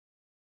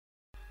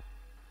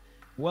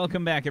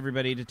Welcome back,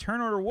 everybody, to Turn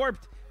Order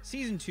Warped,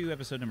 Season 2,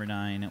 Episode number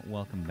 9.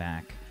 Welcome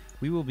back.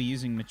 We will be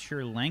using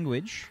mature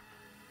language,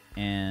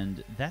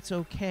 and that's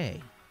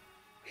okay.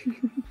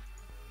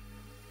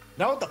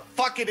 No, the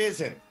fuck it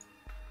isn't.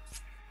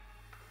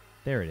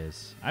 There it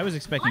is. I was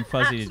expecting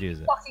Fuzzy to do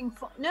that.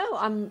 No,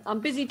 I'm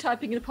busy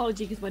typing an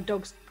apology because my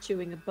dog's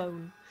chewing a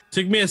bone.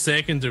 Took me a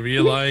second to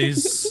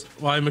realize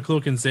why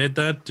McClokin said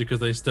that,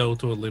 because I still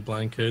totally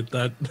blank out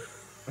that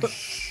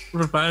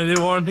profanity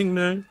warning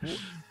now.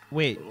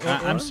 Wait,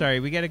 I'm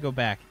sorry. We got to go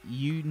back.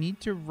 You need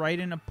to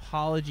write an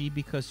apology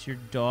because your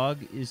dog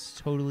is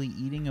totally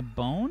eating a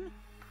bone?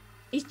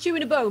 He's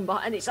chewing a bone,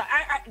 and it's like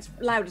it's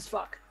loud as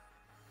fuck.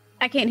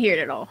 I can't hear it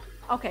at all.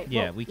 Okay.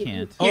 Yeah, well, we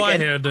can't. Oh, I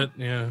heard it,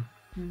 yeah.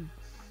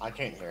 I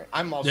can't hear it.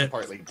 I'm also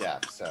partly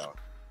deaf, so.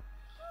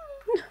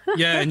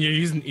 Yeah, and you're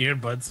using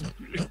earbuds.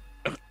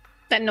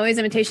 That noise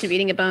imitation of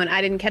eating a bone,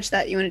 I didn't catch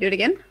that. You want to do it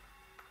again?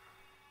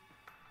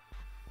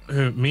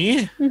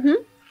 Me? Mm-hmm.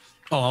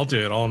 Oh, I'll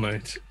do it all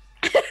night.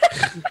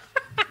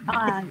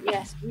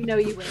 Yes, we know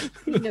you will.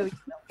 We know you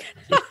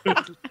will.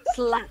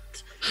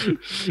 Slapped.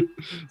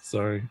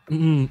 Sorry.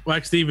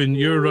 Wax Steven,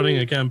 you're running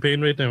a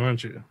campaign right now,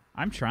 aren't you?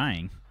 I'm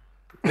trying.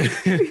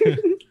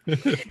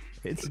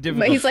 It's difficult.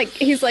 But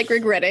he's like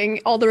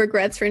regretting all the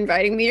regrets for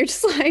inviting me. You're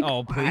just like,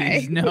 oh,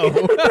 please, why? no.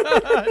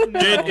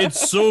 Dude,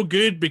 it's so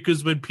good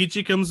because when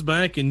Peachy comes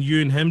back and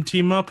you and him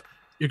team up,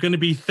 you're going to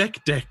be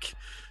thick dick.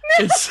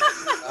 It's...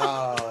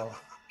 Oh,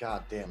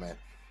 god damn it.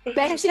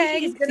 Betty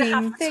is going to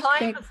have the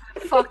time of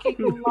her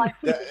fucking life.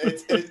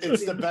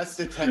 It's the best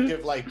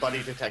detective, like,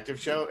 buddy detective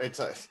show.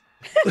 It's a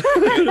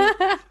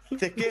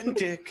thick and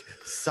dick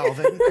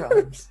solving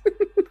crimes.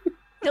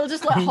 He'll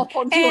just hop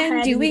onto your head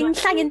and doing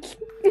science.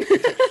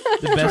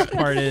 The best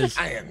part is,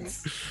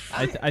 Science.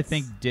 I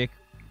think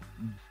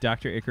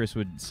Dr. Icarus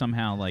would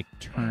somehow like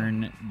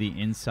turn the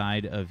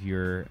inside of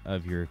your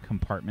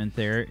compartment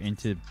there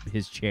into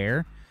his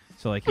chair.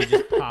 So like he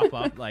just pop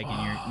up like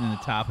in the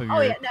top of your.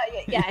 Oh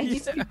yeah.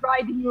 He's just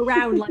riding you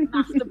around like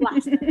Master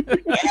Blaster.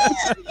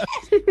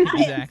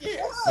 Exactly,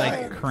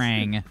 like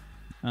Krang.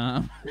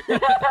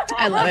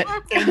 I love it.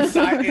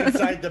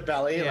 Inside the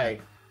belly, Yeah.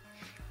 like.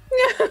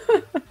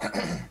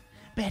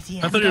 Betty,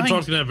 I thought you were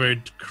talking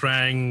about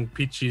Krang,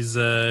 Peachy's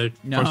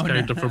first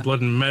character for Blood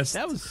and Mist.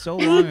 That was so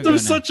long ago. That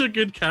was such a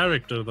good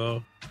character,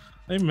 though.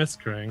 I miss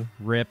Krang.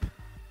 Rip.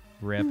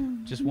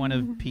 Just one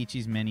of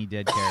Peachy's many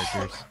dead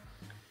characters.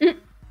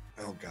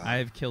 Oh god. I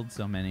have killed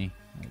so many.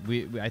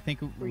 I think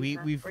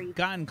we've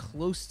gotten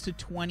close to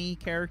 20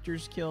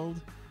 characters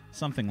killed,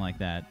 something like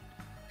that.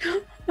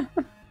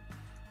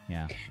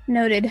 Yeah.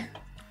 Noted.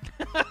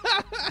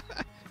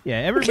 Yeah,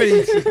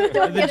 everybody's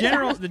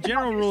the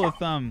general rule of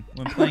thumb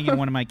when playing in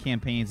one of my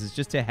campaigns is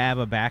just to have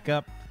a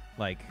backup,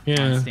 like on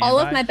standby. All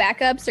of my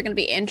backups are going to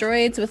be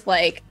androids with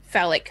like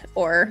phallic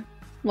or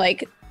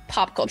like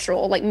pop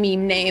cultural like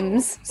meme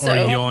names. So.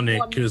 Or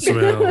Yonic as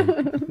well.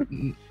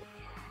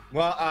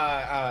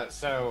 Well,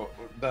 so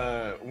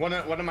the one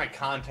of my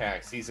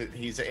contacts, he's an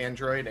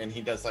android and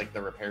he does like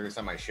the repairs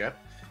on my ship,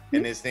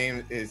 and his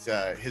name is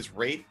his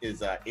rate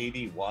is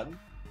 81.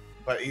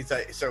 But he's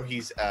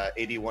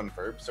 81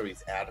 verb, so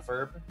he's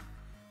adverb.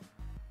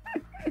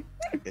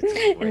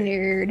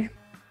 Nerd.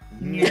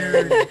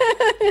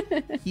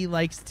 He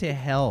likes to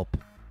help.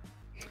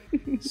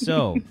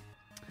 So,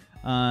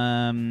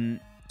 I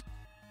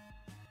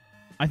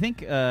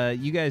think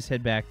you guys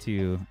head back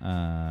to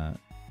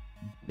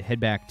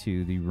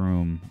the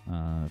room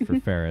for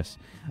Ferris.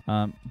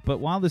 But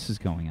while this is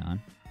going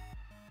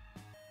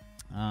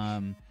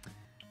on,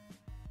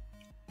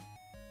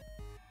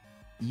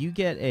 you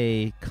get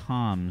a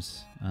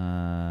comms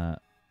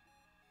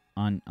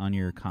on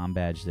your comm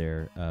badge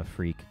there,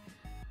 Freak.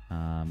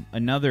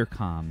 Another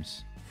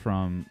comms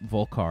from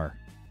Volcar.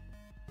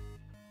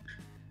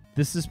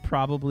 This is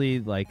probably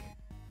like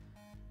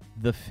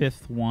the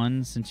 5th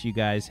one since you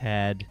guys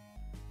had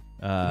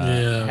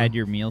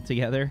your meal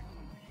together.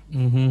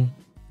 Mm-hmm.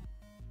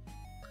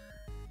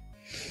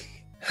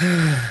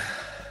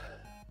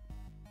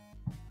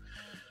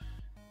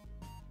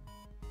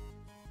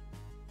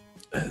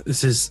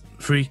 This is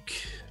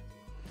Freak.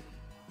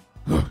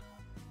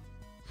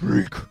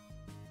 Freak.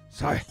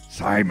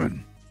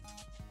 Simon.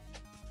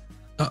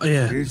 Oh,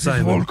 yeah, This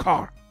Simon. is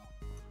Volcar.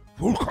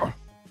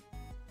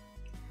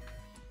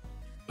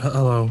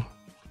 Hello.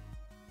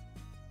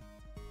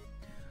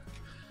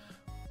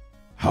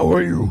 How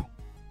are you?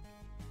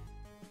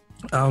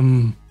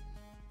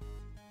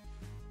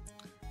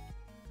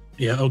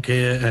 Yeah,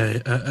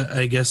 okay,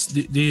 I guess.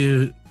 Do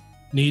you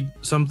need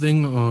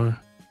something, or?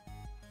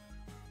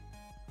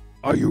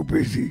 Are you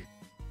busy?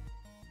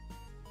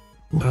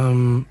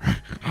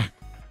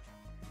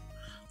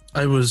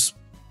 I was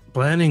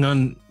planning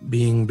on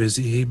being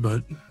busy,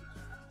 but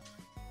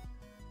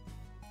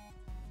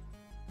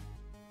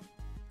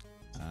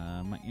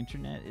My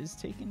internet is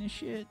taking a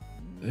shit.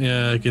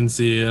 yeah, I can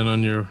see it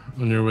on your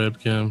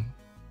webcam.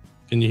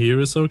 Can you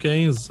hear us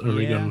okay? Are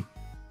we going?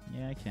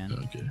 Yeah, I can.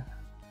 Okay.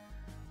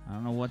 I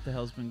don't know what the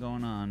hell's been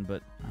going on,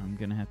 but I'm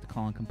gonna have to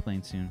call and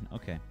complain soon.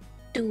 Okay.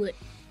 Do it.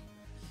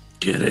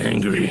 Get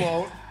angry. You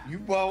won't. You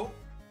won't.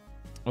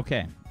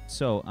 Okay,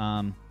 so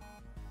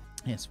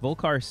yes,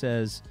 Volkar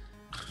says,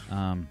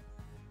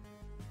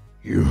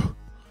 You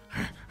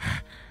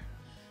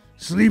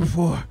sleep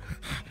for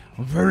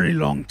a very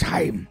long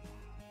time.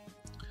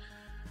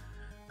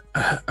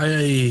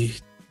 I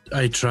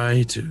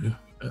try to.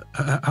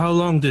 How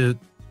long do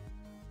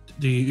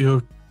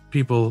your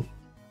people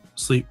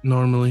sleep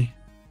normally?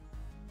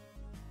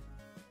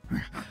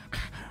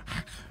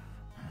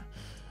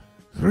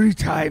 3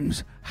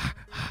 times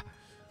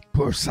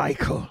per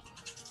cycle.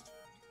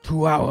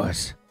 2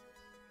 hours.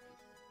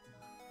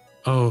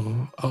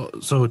 Oh,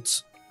 so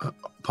it's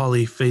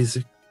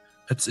polyphasic.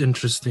 That's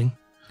interesting.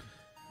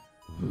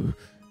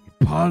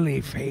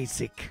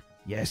 Polyphasic.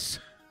 Yes.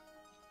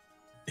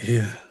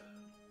 Yeah.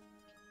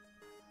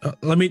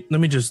 Let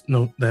me just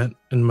note that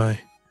in my.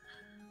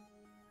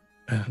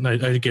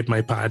 I get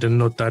my pad and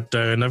note that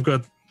down. I've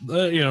got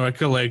a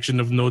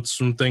collection of notes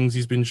from things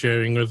he's been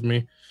sharing with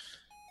me.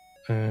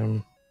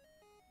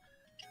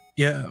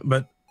 Yeah,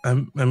 but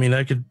I mean,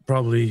 I could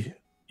probably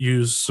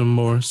use some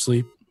more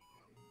sleep.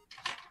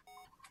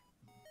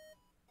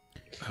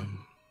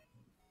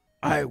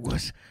 I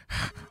was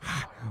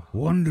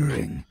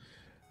wondering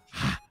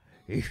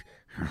if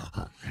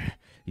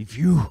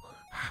you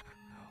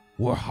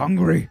were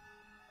hungry.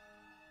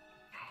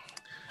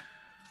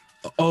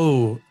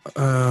 Oh,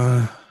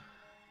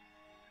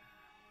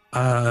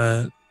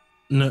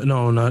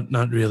 no,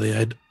 not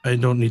really. I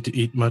don't need to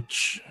eat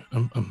much.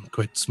 I'm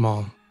quite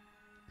small.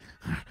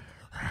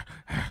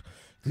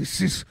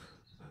 This is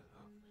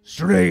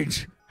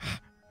strange.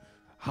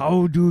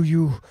 How do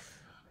you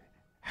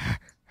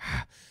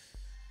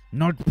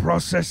not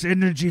process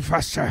energy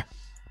faster?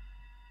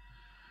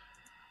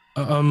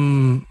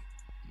 Well,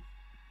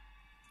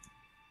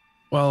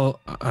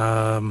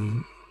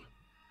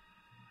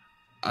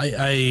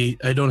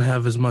 I don't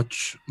have as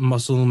much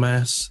muscle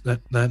mass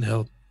that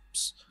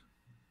helps.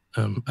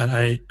 And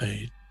I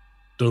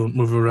don't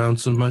move around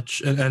so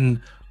much,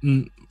 and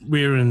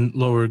we're in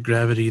lower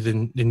gravity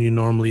than you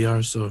normally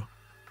are, so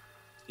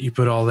you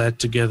put all that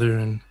together,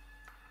 and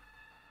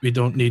we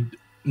don't need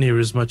near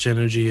as much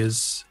energy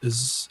as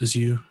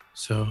you.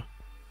 So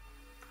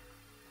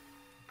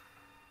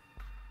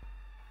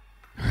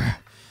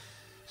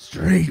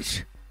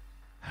Strange.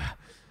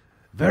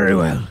 Very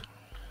well.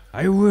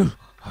 I will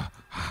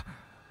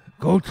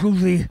go to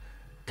the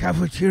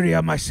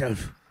cafeteria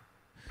myself.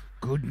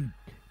 Good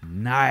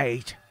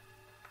night.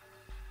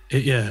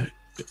 yeah.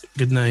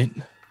 Good night.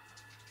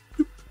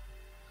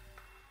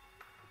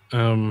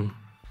 I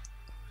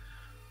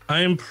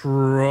am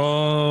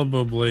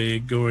probably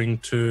going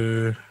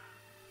to.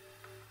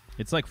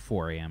 it's like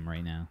 4 a.m.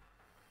 right now.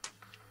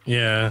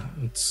 Yeah,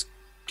 it's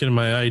kind of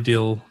my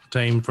ideal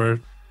time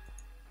for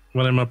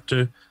what I'm up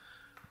to.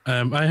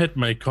 I hit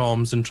my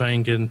comms and try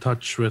and get in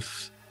touch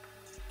with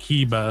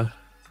Kiba,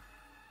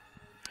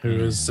 who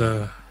is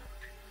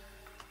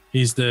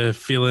he's the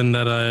feeling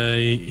that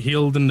I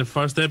healed in the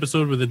first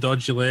episode with the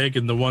dodgy leg,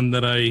 and the one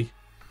that I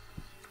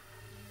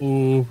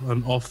owe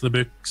an off the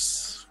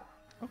books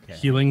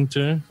healing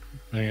to.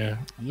 Yeah.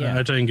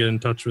 I try and get in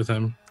touch with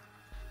him.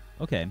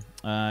 Okay.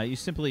 You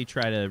simply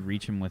try to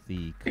reach him with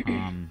the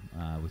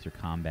with your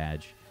comm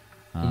badge.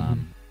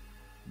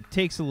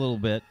 Takes a little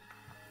bit,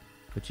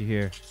 but you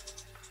hear,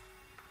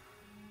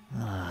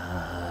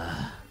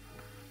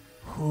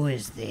 Who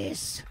is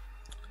this?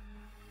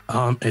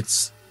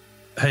 It's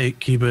hey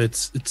Kiba,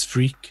 it's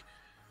Freak.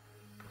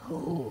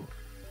 Who?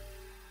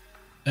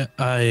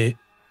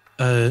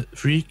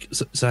 Freak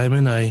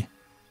Simon. I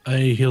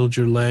healed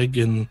your leg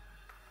and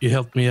you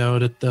helped me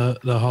out at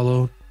the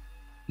hollow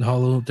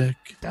deck.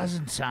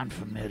 Doesn't sound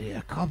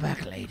familiar. Call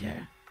back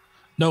later.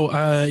 No,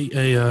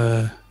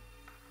 I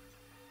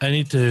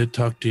need to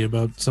talk to you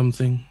about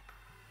something.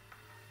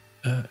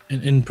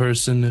 In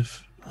person,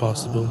 if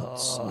possible.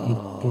 It's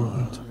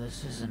important.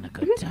 This isn't a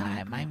good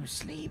time. I'm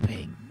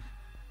sleeping.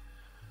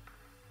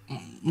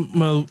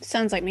 Well,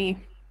 Sounds like me.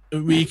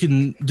 we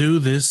can do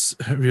this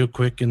real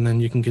quick, and then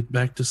you can get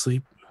back to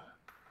sleep.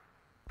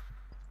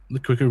 The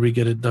quicker we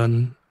get it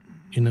done,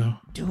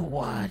 Do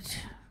what?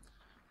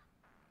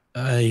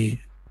 I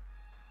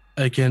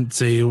can't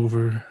say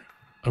over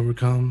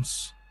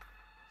comms.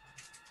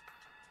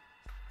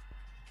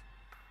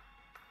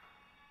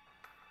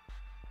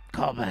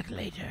 Call back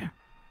later.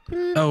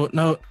 Oh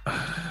no.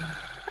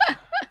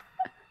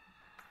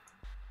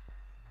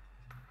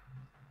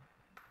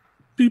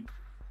 Beep.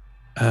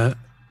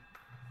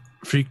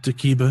 Freak to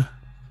Kiba.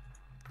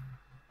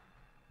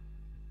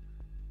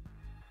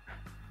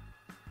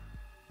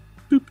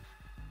 Boop.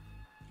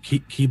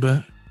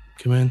 Kiba,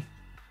 come in.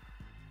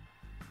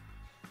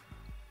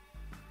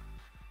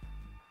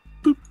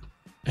 Boop.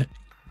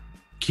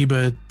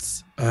 Kiba,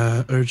 it's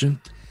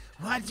urgent.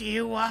 What do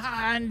you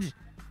want?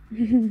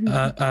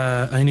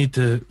 I need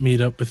to meet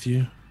up with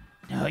you.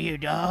 No, you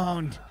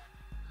don't.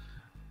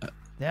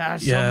 There are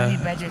so yeah.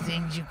 many better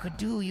things you could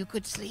do. You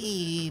could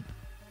sleep.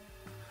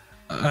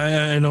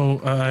 I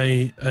know.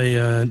 I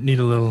need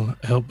a little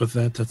help with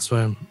that. That's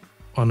why I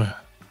wanna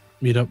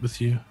meet up with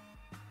you.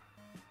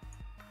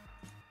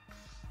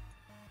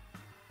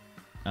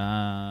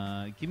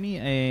 Give me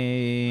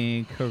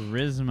a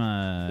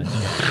charisma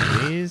check,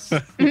 please.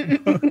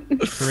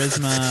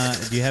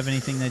 Charisma. Do you have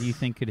anything that you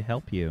think could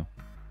help you?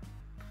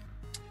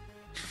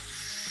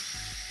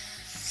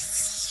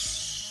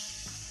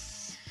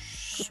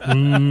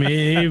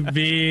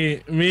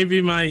 Maybe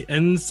my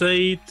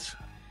insight.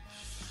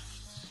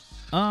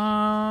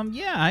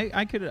 Yeah,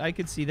 I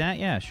could see that.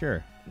 Yeah,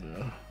 sure.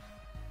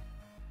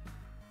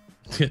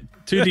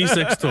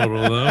 2d6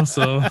 total though,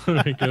 so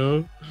there we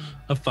go.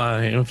 A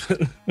 5.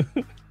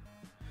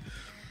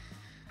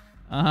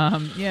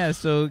 Yeah,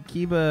 so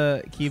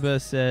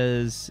Kiba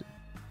says,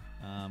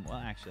 well,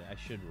 actually, I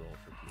should roll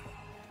for Kiba.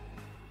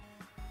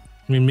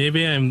 I mean,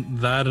 maybe I'm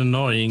that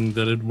annoying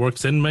that it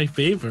works in my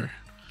favor.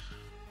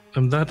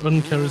 I'm that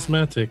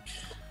uncharismatic.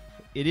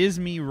 It is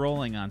me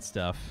rolling on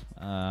stuff,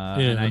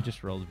 and I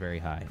just rolled very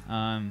high.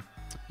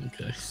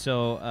 Okay.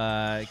 So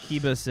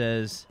Kiba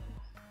says,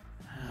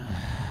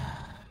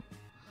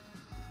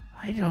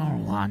 I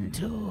don't want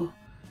to.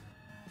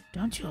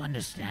 Don't you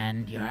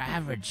understand? Your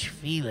average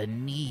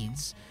felon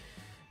needs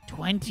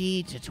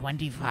 20 to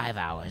 25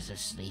 hours of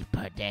sleep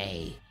per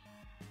day.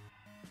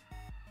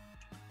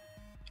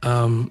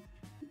 Can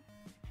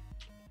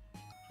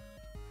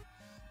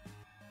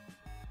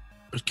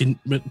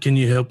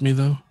you help me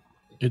though?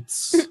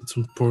 It's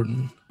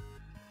important.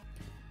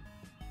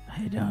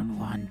 I don't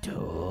want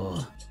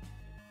to.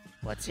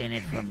 What's in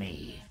it for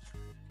me?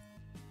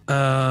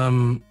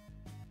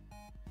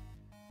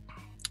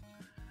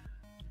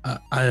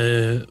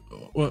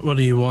 What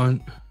do you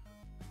want?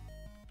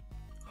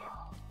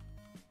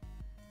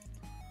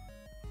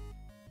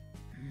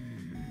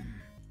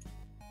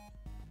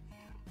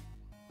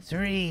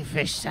 Three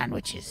fish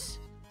sandwiches.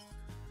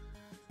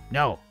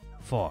 No.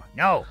 4.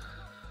 No.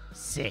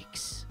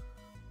 6.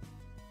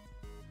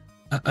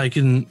 I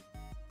can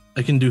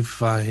do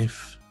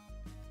 5.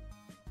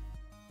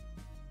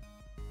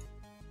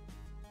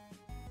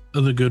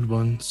 Other good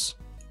ones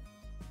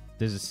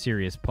there's a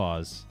serious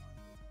pause.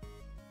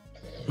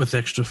 with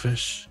extra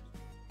fish.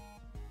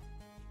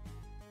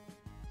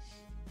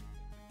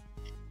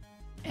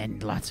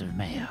 And lots of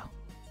mayo.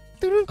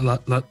 A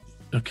lot.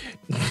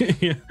 Okay.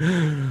 Yeah.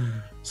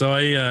 So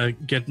I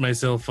get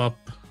myself up.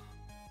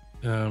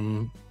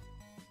 I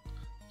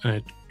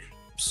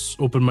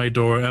open my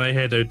door and I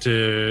head out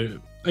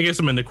to. I guess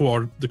I'm in the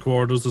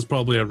quarters. There's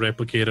probably a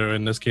replicator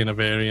in this kind of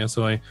area,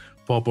 so I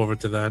pop over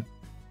to that.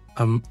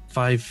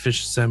 5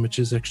 fish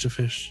sandwiches, extra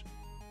fish.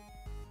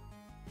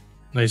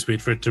 Nice,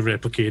 wait for it to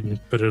replicate and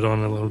put it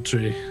on a little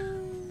tray.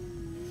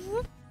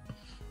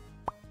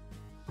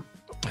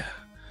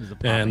 There's a And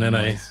popping then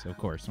noise, of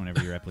course,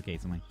 whenever you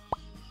replicate something.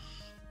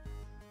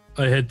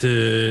 I head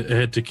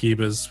to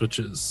Kiba's, which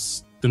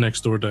is the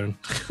next door down.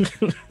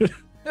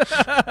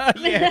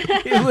 Yeah,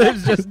 he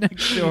lives just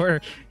next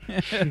door.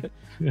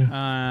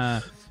 Okay.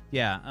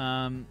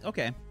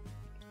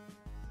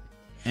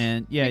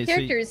 And yeah, The so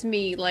character is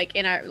me, like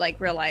in our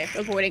real life,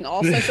 avoiding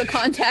all sorts of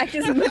contact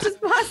as much as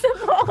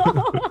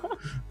possible.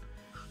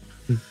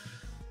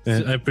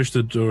 And I push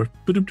the door.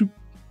 Boop-doop-doop.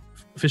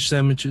 Fish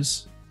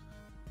sandwiches.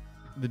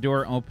 the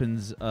door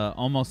opens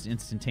almost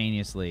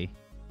instantaneously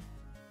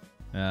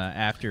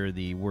after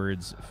the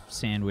words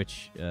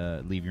 "sandwich"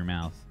 leave your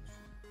mouth.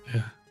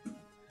 Yeah.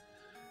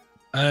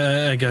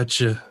 I got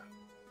you.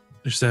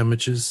 Your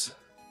sandwiches.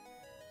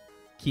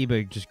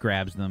 Kiba just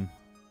grabs them,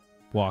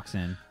 walks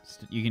in.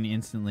 You can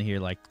instantly hear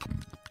like.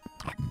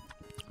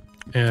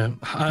 Yeah,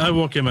 I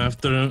walk him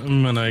after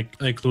him and I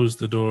close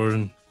the door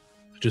and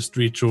just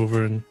reach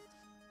over and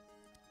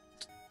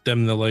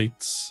dim the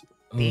lights.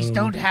 These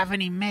don't have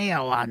any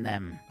mayo on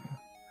them.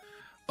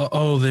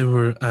 Oh, they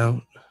were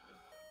out.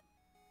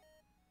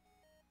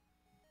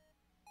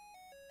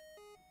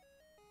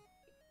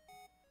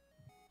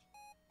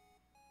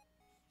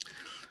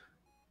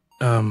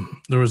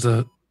 There was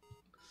a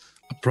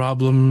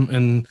problem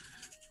and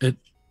it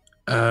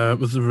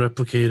with the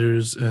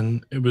replicators,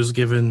 and it was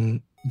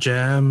given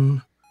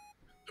jam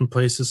in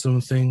place of some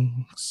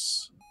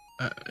things.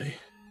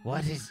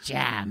 What is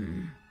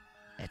jam?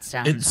 It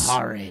sounds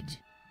horrid.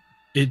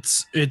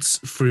 It's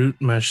fruit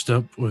mashed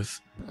up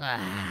with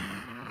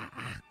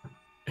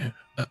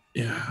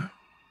yeah.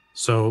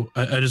 So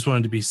I just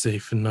wanted to be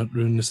safe and not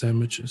ruin the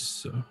sandwiches.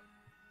 So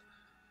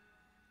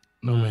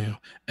no mayo.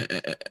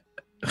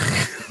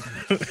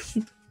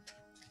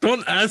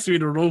 Don't ask me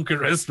to roll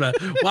charisma.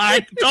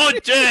 Why?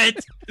 Don't do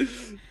it.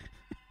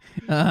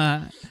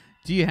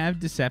 Do you have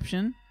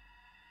deception?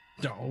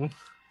 No.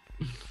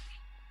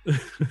 Yeah,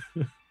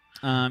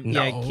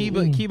 No.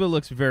 Kiba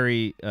looks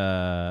very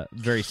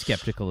very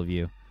skeptical of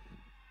you.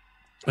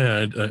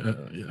 Yeah,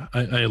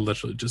 I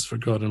literally just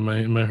forgot in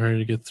my hurry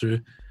to get through.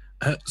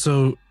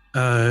 So,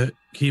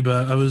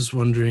 Kiba, I was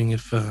wondering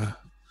if I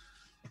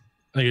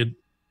could,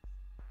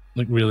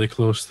 like, really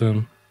close to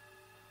them.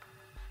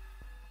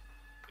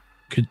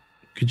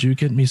 Could you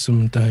get me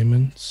some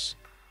diamonds?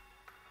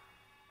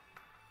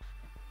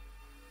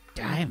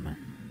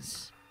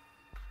 Diamonds.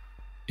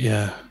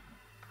 Yeah.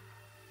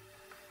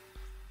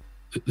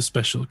 The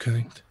special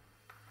kind.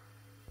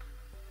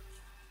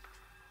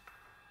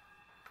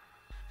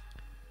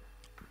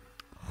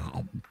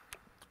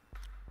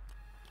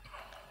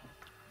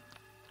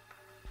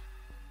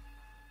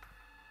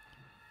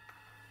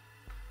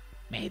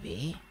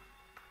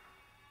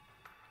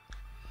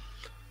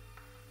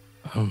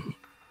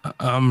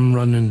 I'm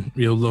running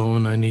real low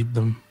and I need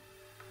them.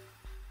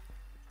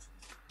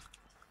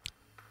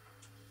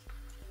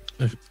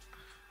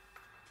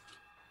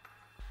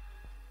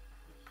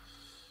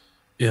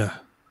 Yeah.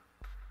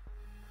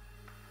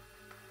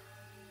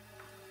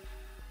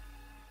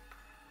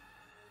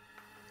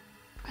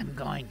 I'm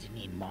going to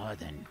need more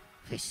than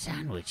fish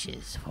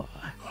sandwiches for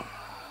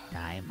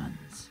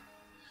diamonds.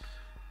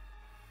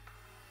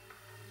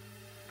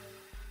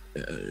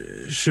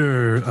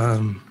 Sure.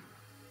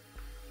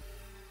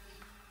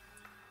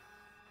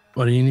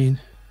 What do you need?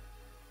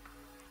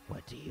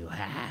 What do you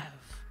have?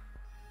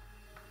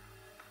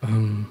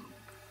 I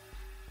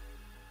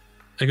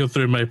go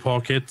through my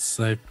pockets.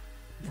 I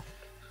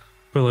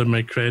pull out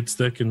my credit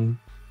stick and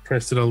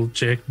press the little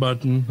check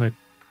button. I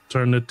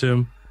turn it to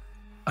him.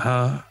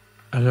 I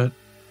got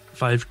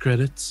 5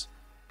 credits.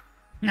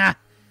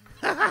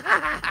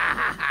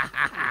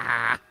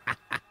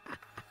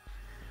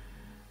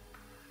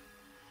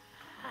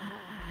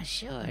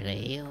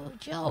 Surely you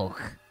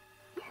joke.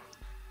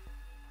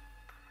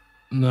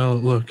 No,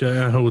 look,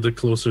 I hold it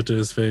closer to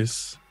his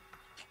face.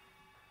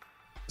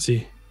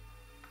 See?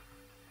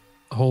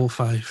 A whole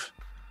 5.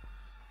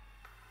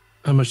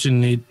 How much do you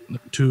need?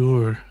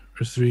 2 or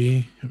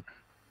 3?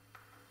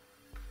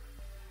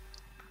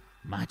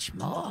 Much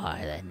more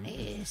than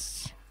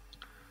this.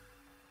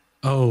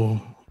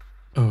 Oh,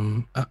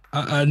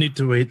 I need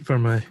to wait for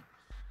my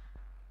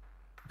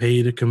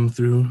pay to come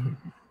through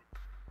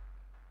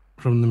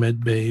from the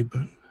med bay,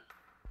 but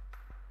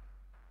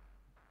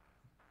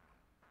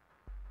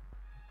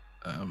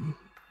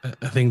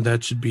I think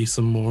that should be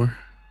some more.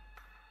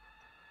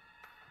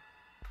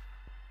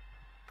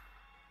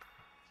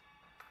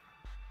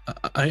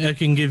 I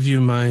can give you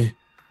my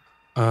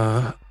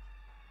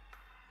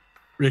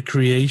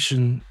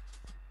recreation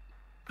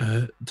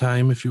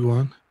time if you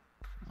want.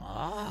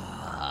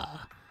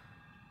 Oh.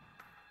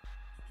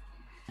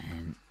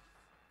 And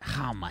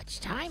how much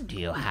time do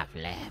you have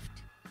left?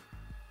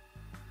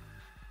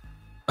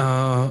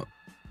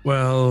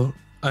 Well,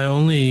 I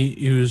only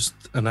used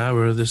an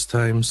hour this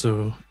time,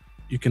 so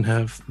you can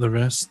have the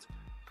rest.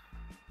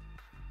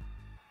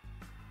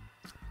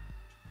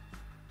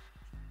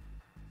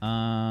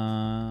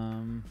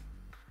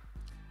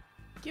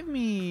 Give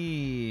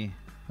me,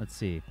 let's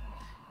see.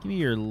 Give me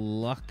your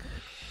luck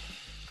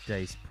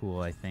dice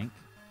pool, I think.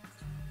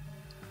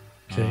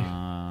 Okay.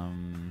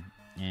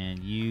 And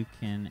you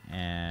can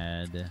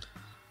add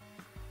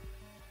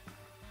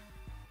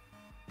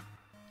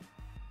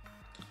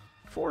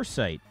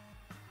foresight.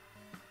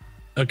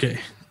 Okay,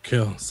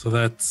 cool. So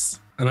that's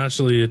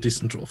actually a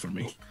decent roll for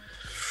me.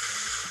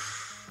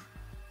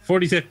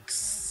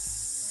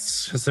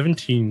 46,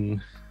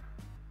 17.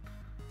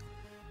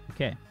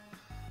 Okay.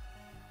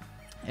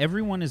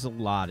 Everyone is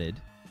allotted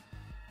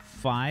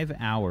 5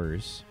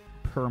 hours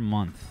per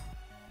month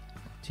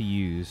to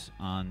use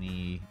on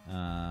the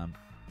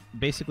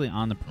basically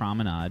on the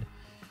promenade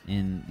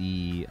in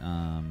the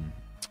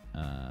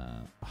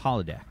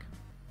holodeck.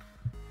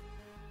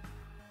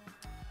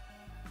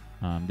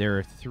 There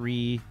are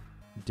 3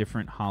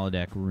 different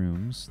holodeck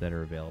rooms that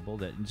are available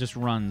that just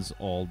runs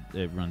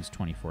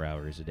 24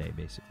 hours a day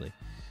basically.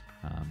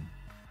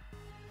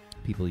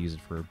 People use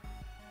it for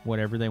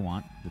whatever they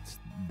want.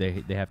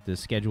 They have to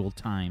schedule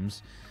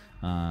times.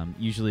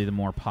 Usually the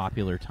more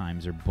popular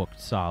times are booked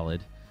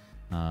solid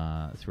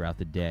throughout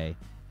the day,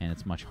 and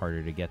it's much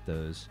harder to get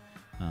those.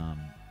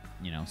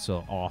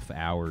 So off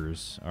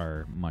hours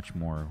are much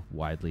more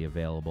widely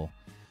available.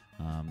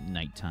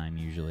 Nighttime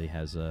usually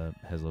has a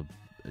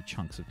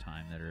chunks of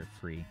time that are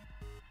free.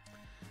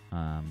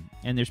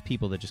 And there's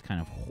people that just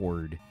kind of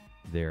hoard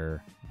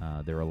their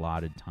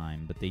allotted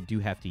time, but they do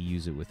have to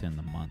use it within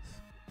the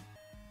month.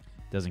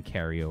 Doesn't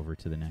carry over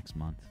to the next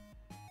month.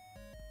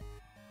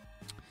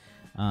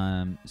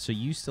 So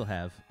you still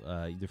have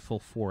the full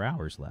 4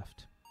 hours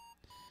left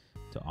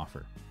to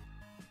offer.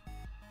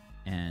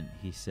 And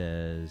he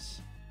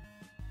says,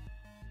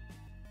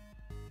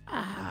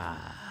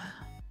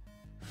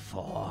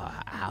 4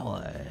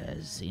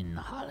 hours in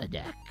the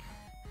holodeck.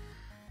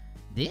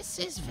 This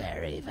is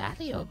very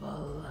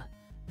valuable.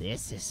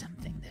 This is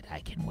something that I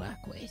can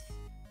work with.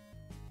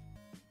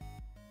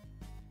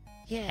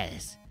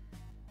 Yes,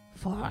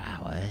 4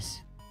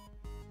 hours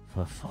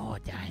for 4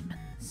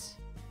 diamonds.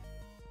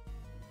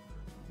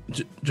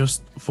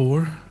 Just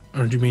 4?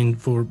 Or do you mean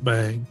 4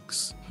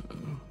 bags?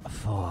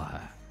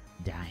 4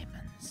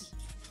 diamonds.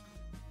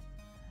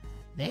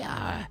 They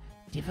are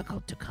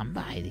difficult to come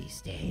by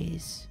these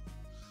days.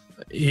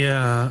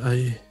 Yeah,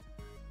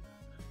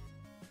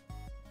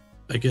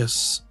 I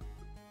guess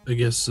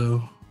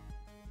so.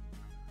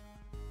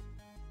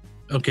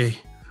 Okay.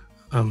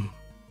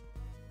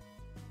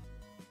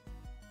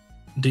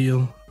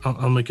 Deal.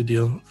 I'll make a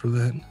deal for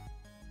that.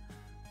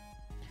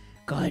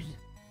 Good.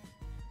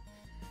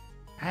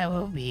 I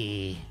will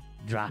be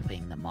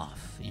dropping them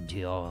off into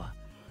your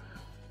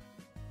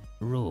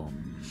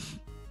room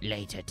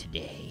later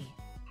today.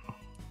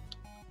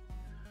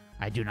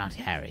 I do not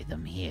carry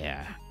them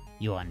here.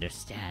 You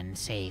understand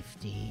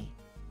safety?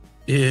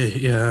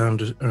 Yeah,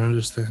 I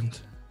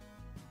understand.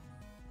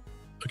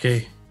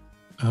 Okay.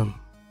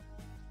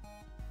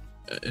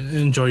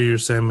 Enjoy your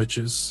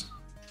sandwiches.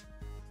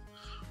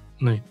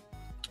 And I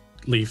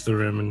leave the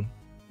room and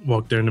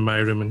walk down to my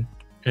room and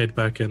head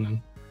back in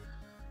and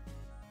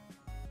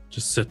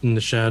just sit in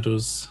the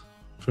shadows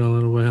for a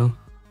little while.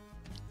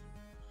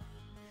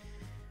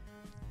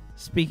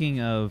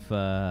 Speaking of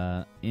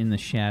in the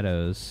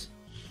shadows,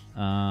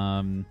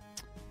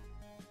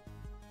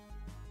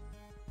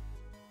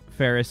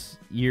 Ferris,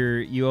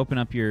 you open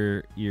up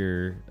your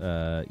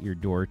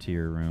door to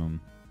your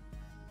room.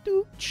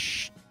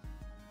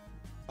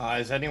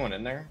 Is anyone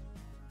in there?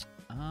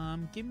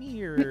 Give me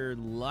your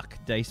luck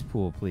dice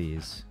pool,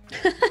 please.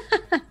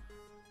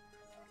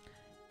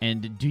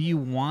 And do you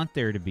want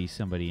there to be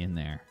somebody in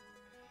there?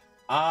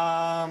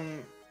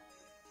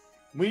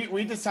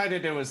 We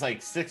decided it was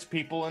like 6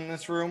 people in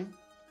this room.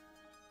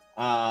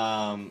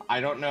 I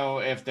don't know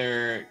if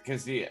they're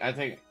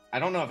I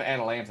don't know if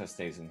Atalanta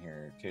stays in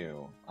here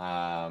too.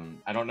 I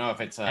don't know if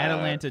it's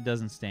Atalanta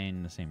doesn't stay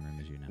in the same room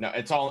as you now. No,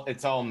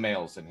 it's all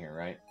males in here,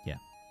 right? Yeah.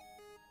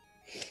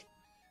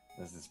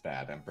 This is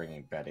bad. I'm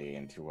bringing Betty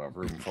into a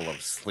room full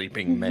of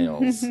sleeping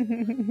males.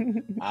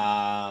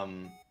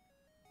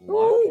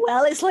 Oh,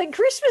 well, it's like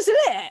Christmas, isn't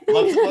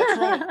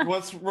it?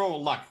 Let's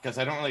roll luck, because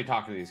I don't really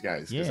talk to these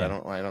guys, because Yeah.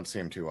 I don't see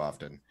them too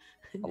often.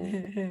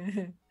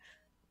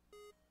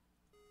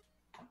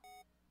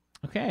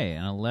 Okay,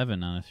 an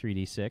 11 on a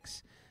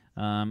 3d6.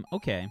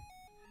 Okay.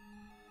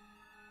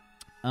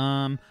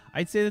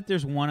 I'd say that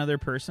there's one other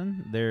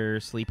person. They're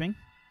sleeping.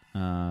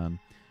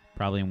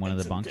 Probably in one of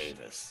the bunks.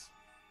 Davis.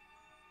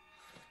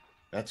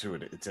 That's who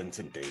it is. It's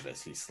Ensign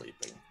Davis. He's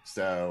sleeping.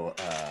 So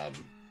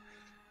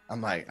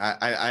I'm like,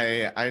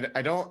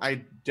 I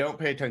don't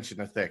pay attention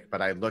to Thick,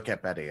 but I look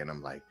at Betty and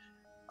I'm like,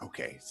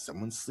 okay,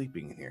 someone's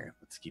sleeping in here.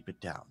 Let's keep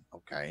it down,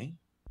 okay?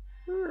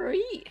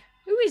 Right.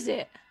 Who is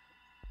it?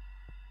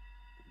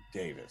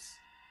 Davis.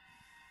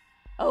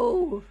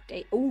 Oh,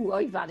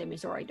 I've had him.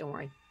 It's all right. Don't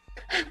worry.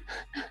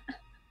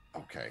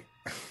 Okay.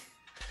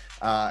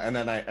 And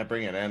then I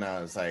bring it in.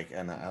 I was like,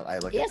 and I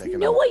look He at has Thick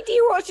and no I'm-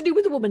 idea what to do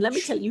with the woman. Let me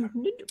tell you.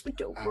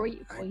 Don't worry.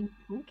 You're I- fine.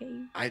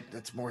 Okay.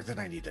 that's more than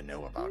I need to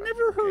know about it.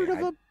 Never heard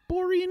okay? of a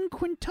Borean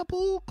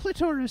quintuple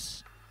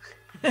clitoris.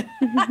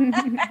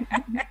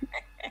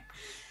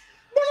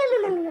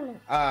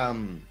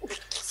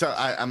 So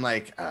I'm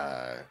like,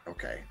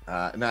 okay.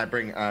 And then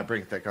I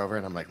bring Thick over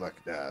and I'm like, look,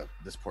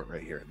 this port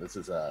right here. This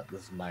is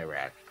my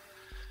rack.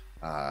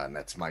 And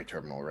that's my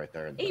terminal right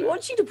there. He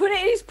wants you to put it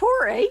in his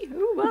port, eh?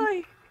 Oh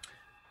my.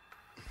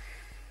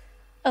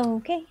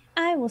 Okay,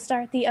 I will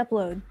start the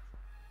upload.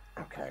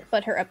 Okay.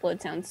 But her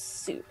upload sounds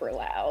super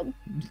loud.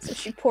 So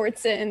she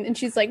ports in and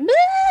she's like,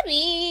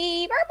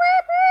 "Baby,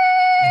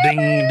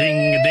 Ding,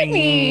 ding,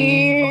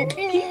 ding.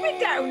 Keep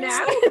it down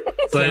now.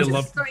 Dial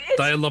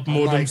up I'm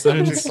modem like, I'm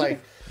sounds. just like,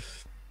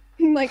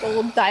 like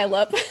old dial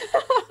up."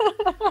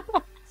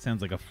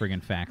 Sounds like a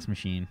friggin' fax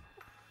machine.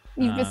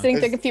 You've been sitting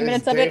through a few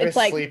minutes of it. Davis It's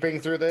like sleeping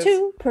through this.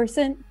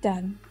 2%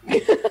 done.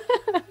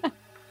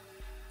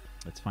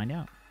 Let's find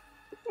out.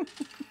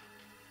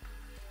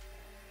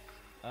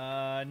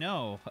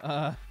 No.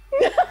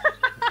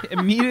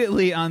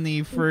 Immediately on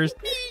the first,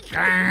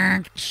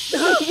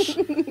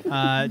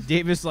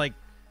 Davis like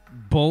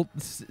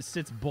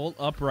sits bolt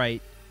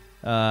upright.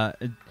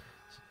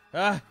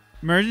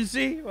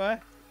 Emergency?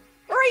 What?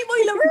 Right,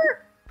 my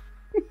lover.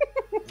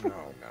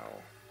 Oh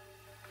no.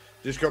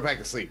 Just go back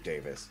to sleep,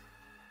 Davis.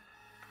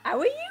 How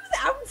are you? I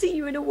haven't seen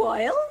you in a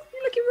while.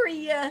 You're looking very,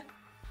 yeah,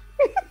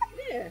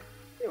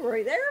 you're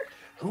right there.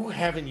 Who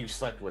haven't you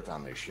slept with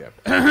on this ship?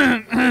 Like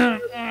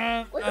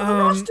a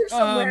roster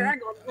somewhere.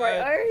 Hang on,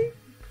 right?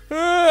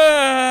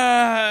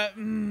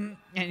 And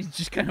he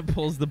just kind of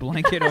pulls the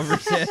blanket over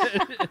his head.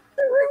 There's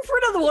room for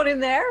another one in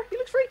there. He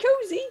looks very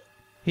cozy.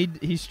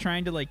 He's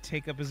trying to like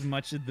take up as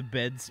much of the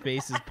bed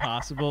space as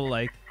possible,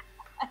 like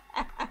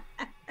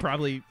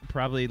probably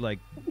like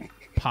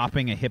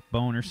popping a hip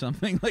bone or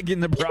something like in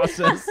the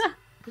process.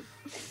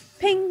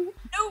 Ping.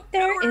 No,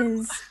 There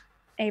is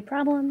a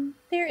problem.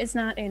 There is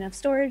not enough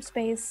storage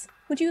space.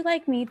 Would you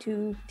like me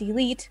to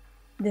delete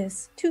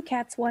this 2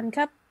 cats 1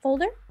 cup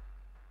folder?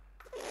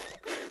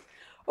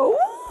 Oh,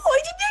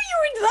 I didn't know you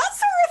were into that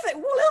sort of thing.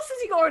 What else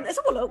has he got? Let's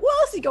have a look. What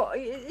else has he got?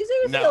 Is there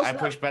anything No, else? I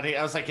pushed Betty.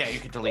 I was like, yeah, you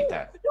can delete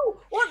that. No,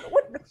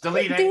 what?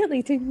 Delete it.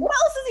 Deleting. What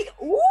else has he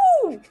got?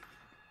 Ooh!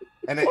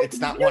 And it's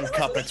not one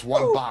cup, it's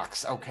one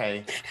box.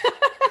 Okay.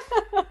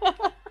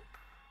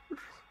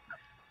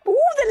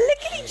 Ooh, they're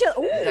licking each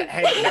other. Ooh.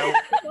 Hey, no,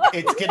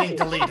 it's getting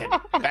deleted.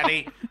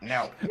 Betty,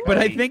 no. But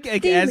I Betty. think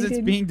like, as it's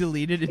Deleted. being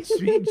deleted, it's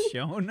being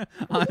shown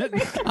on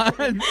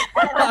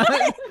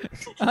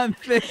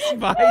Thick's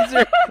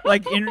visor.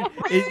 Like you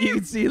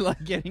can see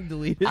like getting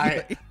deleted.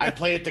 I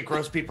play it to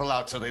gross people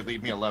out so they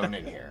leave me alone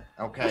in here.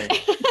 Okay.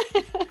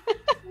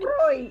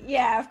 Right,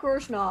 yeah, of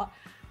course not.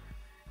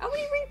 How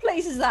many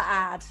replays is that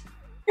ad?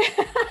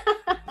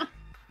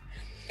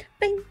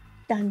 Bing.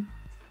 Done.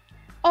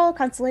 All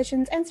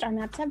constellations and star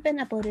maps have been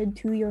uploaded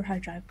to your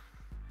hard drive.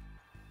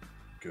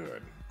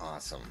 Good.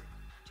 Awesome.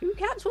 2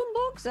 cats, 1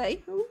 box, eh?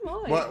 Oh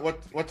my.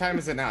 What time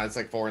is it now? It's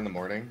like 4 in the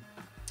morning.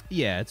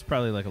 Yeah, it's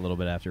probably like a little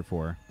bit after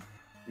 4.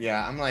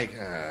 Yeah, I'm like,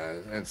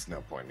 it's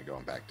no point in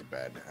going back to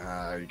bed.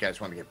 You guys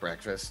want to get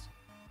breakfast?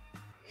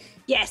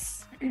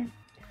 Yes.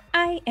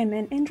 I am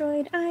an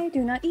android. I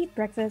do not eat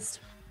breakfast.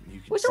 You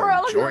can What's still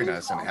wrong with join you?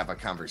 us and have a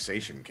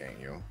conversation, can't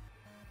you?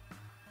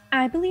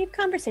 I believe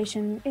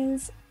conversation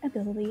is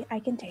ability I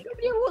can take.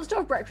 Nobody ever wants to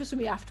have breakfast with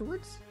me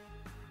afterwards.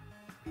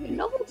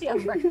 Novelty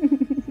of breakfast.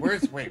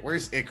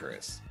 Where's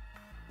Icarus?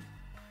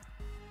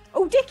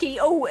 Oh, Dickie.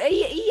 Oh,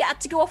 he had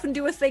to go off and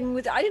do a thing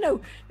with. I don't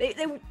know.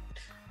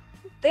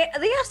 They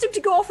asked him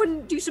to go off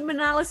and do some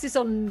analysis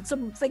on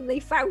something they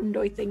found.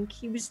 I think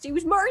he was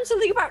muttering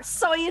something about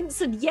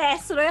science and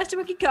yes, and I asked him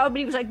if he could come, and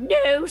he was like,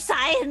 no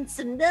science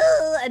and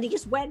no, and he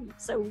just went.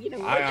 So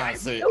I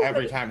honestly,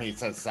 every time he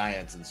says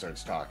science and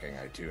starts talking,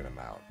 I tune him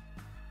out.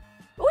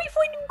 Oh, I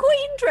find him quite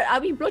interesting. I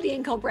mean, bloody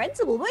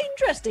incomprehensible, but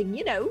interesting.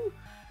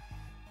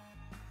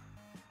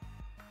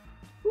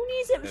 Who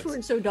needs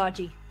him so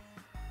dodgy?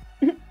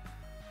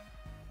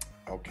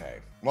 Okay.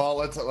 Well,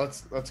 let's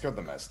go to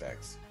the mess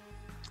decks.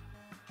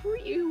 Who are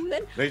you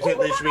then? They should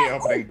be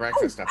opening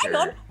breakfast up hang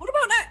here. on. What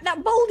about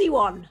that baldy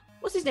one?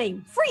 What's his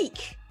name?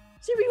 Freak.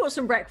 See if he wants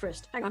some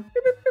breakfast. Hang on.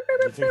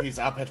 You think he's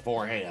up at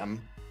 4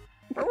 a.m.?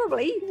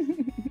 Probably.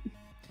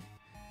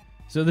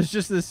 So there's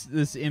just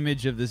this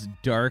image of this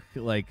dark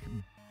like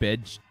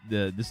bed,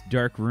 this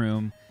dark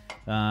room,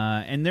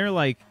 and they're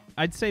like,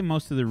 I'd say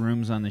most of the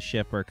rooms on the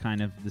ship are kind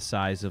of the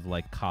size of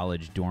like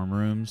college dorm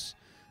rooms,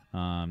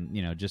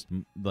 just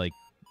like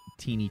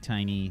teeny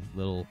tiny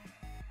little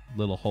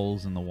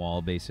holes in the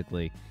wall,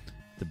 basically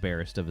the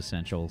barest of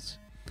essentials.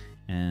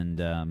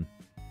 And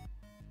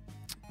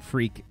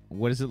Freak,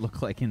 what does it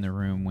look like in the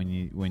room when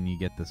you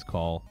get this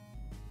call?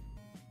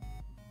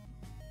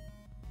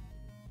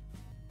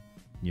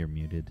 You're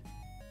muted,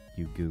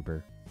 you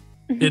goober.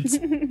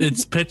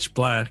 It's pitch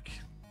black.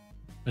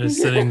 I was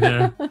sitting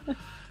there,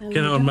 kind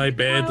of on my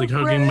bed, like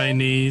hugging my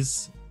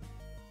knees.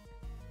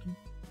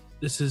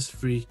 This is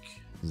Freak.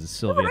 This is a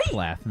Sylvia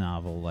Plath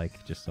novel,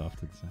 like just off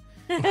to the side.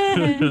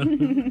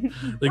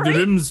 Like the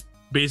room's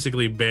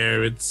basically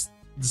bare. It's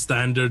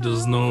standard.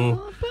 There's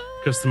no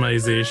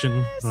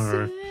customization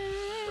or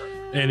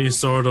any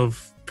sort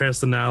of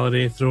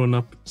personality thrown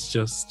up. It's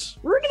just.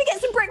 We're gonna get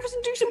some breakfast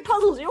and do some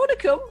puzzles. You want to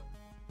come?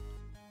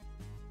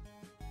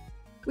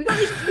 We met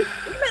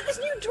this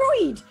new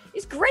droid.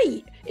 It's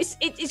great.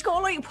 It's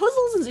got like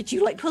puzzles and such.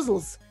 You like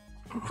puzzles?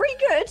 Pretty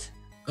good.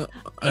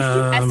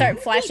 I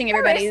start flashing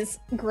everybody's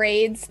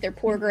grades, their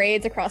poor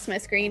grades, across my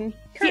screen.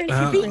 He'd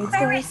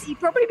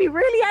probably be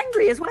really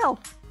angry as well.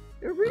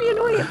 They're really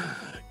annoying.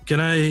 Can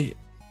I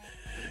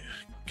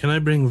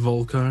bring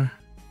Volcar?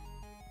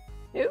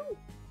 Who?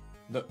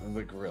 The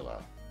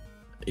gorilla.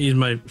 He's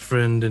my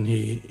friend, and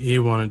he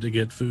wanted to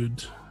get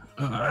food.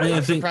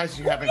 I'm surprised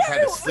you haven't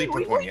tried to sleep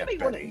with one yet,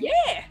 Betty.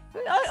 Yeah,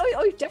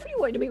 I definitely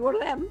want to meet one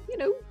of them.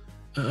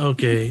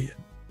 Okay,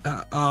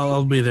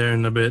 I'll be there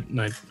in a bit.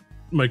 And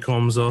my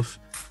comms off.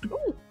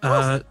 Ooh,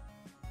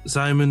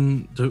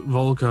 Simon to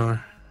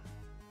Volcar.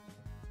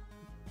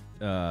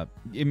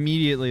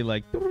 Immediately,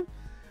 like,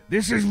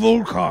 This is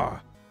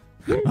Volcar.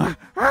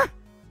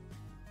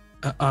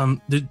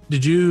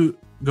 Did you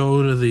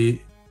go to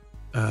the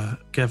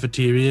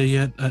cafeteria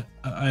yet?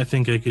 I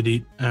think I could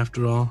eat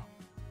after all.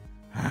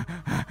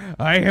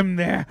 I am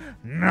there.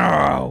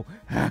 No.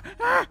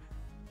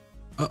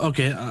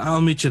 Okay,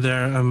 I'll meet you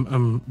there.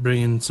 I'm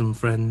bringing some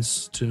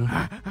friends too.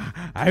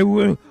 I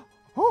will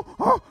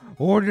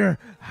order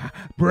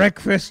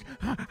breakfast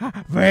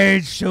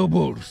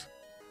vegetables.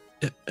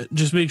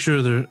 Just make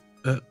sure they're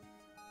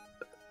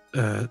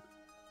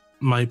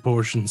my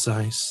portion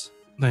size.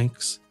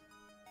 Thanks.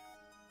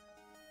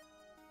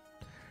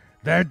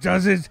 That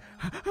doesn't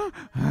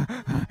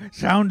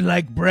sound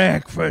like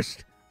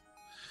breakfast.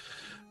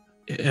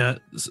 Yeah,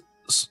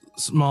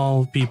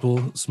 small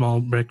people,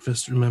 small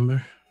breakfast,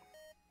 remember?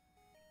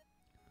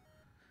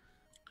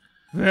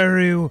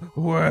 Very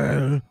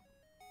well.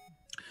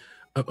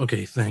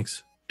 Okay,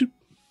 thanks.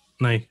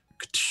 And I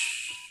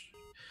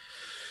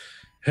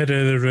head out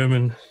of the room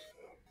and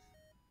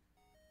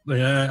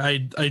like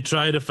I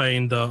try to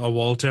find a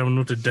wall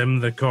terminal to dim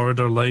the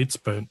corridor lights,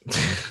 but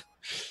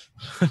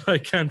I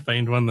can't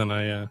find one. Then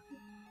I'll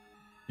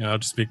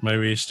just make my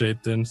way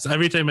straight in. So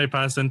every time I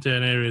pass into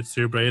an area it's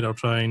too bright, I'll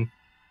try and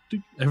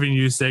every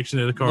new section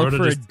of the corridor.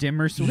 look for just a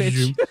dimmer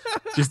switch.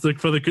 Just look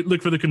for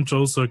the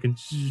control so I can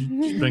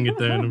bring it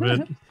down a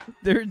bit.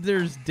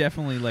 There's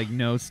definitely like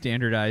no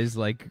standardized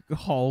like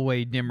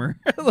hallway dimmer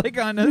like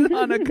on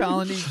a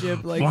colony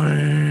ship. Like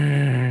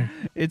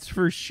it's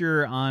for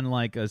sure on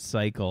like a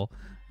cycle.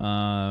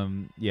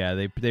 Yeah,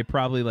 they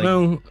probably like.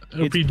 Well,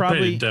 it's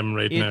probably dim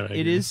right now.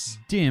 It is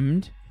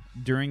dimmed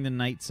during the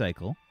night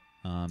cycle.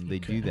 They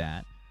do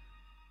that.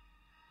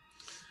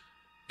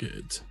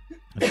 Good.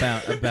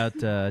 About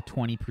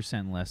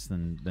 20% less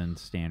than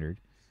standard.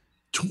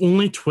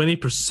 Only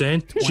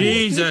 20%?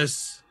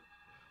 Jesus!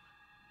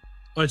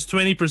 Oh, it's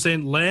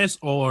 20% less,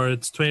 or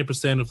it's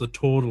 20% of the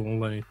total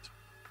light?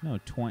 No,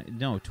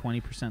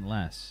 20%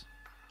 less.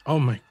 Oh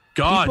my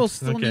god! People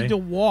still Okay. need to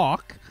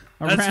walk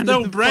around. That's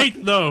no the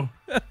break, though.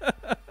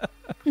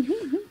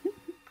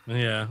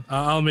 Yeah,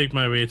 I'll make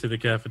my way to the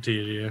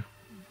cafeteria.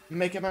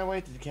 Making my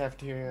way to the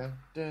cafeteria.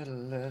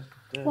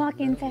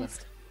 Walking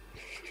fast.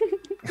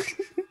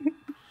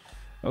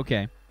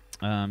 Okay.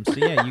 So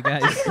yeah,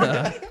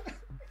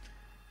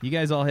 you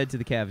guys all head to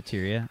the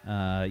cafeteria.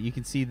 You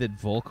can see that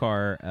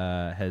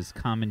Volkar has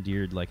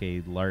commandeered like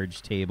a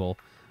large table,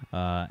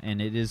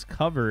 and it is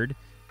covered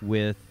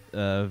with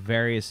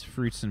various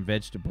fruits and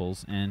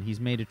vegetables, and he's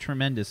made a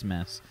tremendous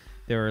mess.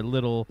 There are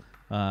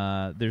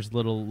there's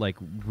little like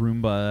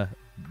Roomba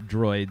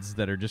droids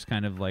that are just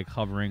kind of like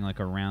hovering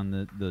like around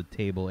the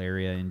table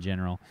area in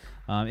general,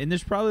 and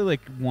there's probably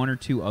like one or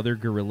two other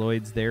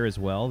gorilloids there as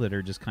well that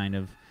are just kind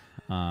of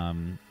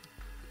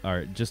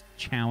are just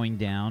chowing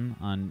down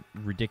on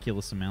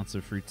ridiculous amounts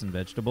of fruits and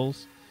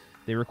vegetables.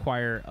 They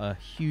require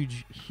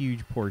huge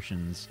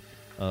portions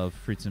of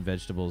fruits and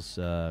vegetables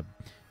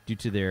due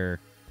to their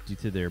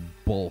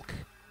bulk.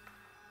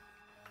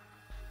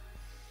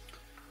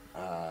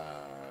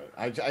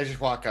 I just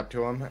walk up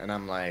to him and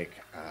I'm like,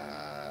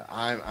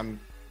 I'm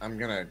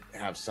gonna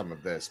have some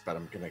of this, but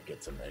I'm gonna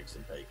get some eggs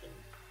and bacon.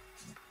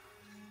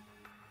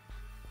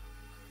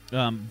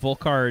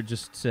 Volkar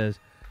just says,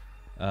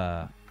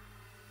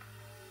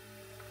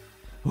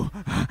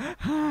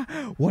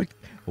 What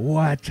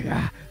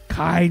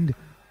kind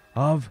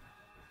of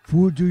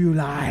food do you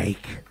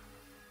like?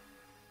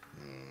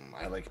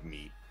 I like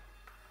meat.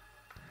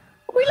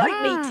 We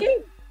like meat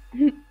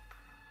too.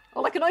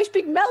 Or like a nice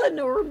big melon,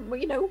 or a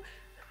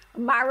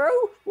marrow.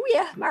 Oh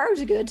yeah,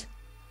 marrows are good.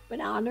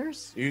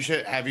 Bananas.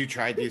 Have you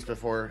tried these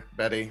before,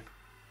 Betty?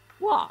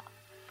 What?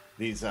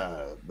 These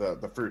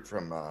the fruit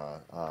from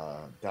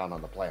down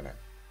on the planet.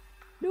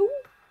 No.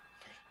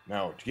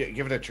 No,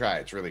 give it a try.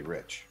 It's really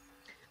rich.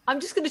 I'm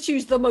just gonna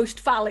choose the most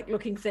phallic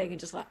looking thing and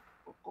just like.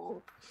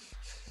 Oh.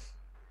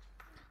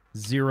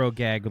 zero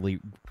gag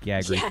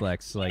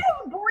reflex. Like,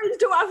 No, boys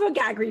don't have a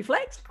gag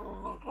reflex.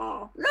 Look.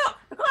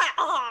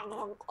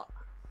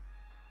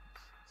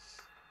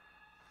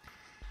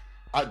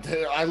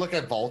 I look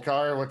at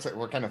Volkar.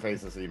 What kind of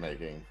face is he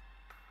making?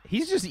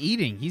 he's just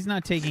eating. He's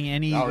not taking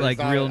any No, he's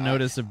not, real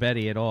notice of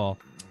Betty at all.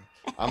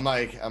 I'm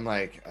like,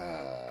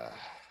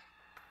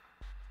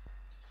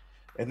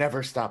 it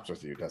never stops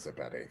with you, does it,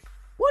 Betty?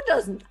 What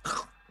doesn't?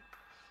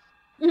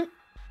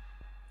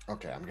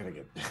 Okay, I'm gonna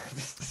get.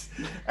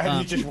 And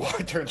he just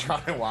turns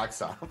around and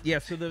walks off. Yeah,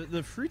 so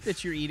the fruit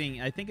that you're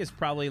eating, I think, is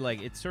probably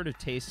like, it sort of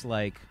tastes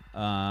like,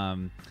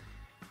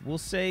 we'll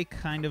say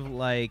kind of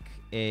like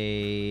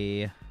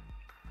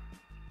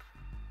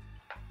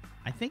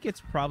I think it's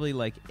probably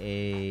like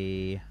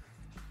maybe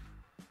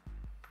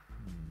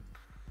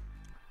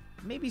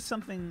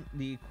something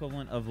the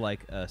equivalent of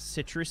like a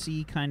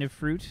citrusy kind of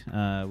fruit,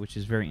 which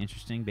is very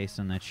interesting based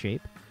on that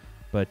shape.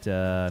 But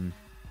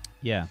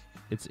yeah,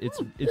 it's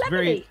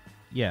very,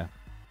 yeah,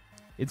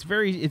 it's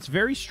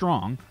very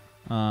strong.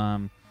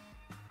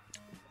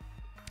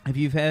 If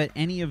you've had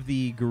any of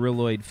the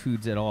gorilloid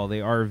foods at all,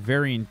 they are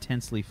very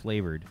intensely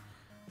flavored.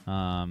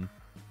 Ooh,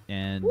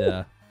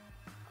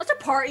 that's a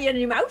party in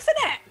your mouth, isn't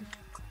it?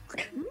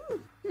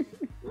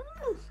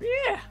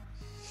 Yeah.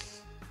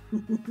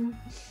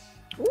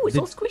 Oh, it's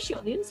all squishy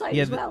on the inside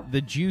as well.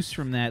 The juice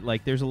from that,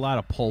 like, there's a lot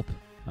of pulp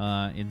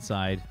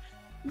inside.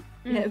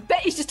 Yeah,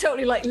 Betty's just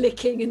totally like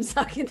licking and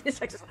sucking.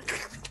 It's like,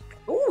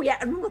 oh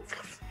yeah. You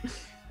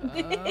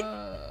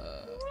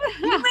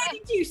made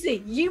it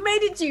juicy. You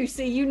made it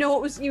juicy. You know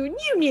what was you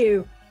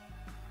knew.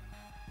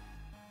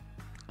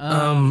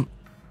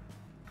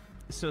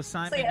 So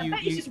Simon, So yeah,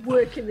 Betty's just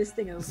working this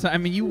thing over.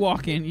 Simon, you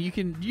walk in, you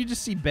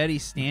just see Betty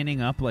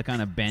standing up like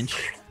on a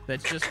bench.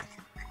 That's just.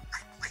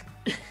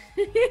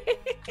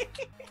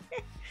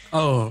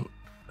 Oh,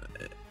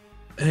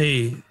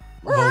 hey,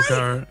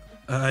 Volkar.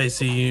 I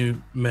see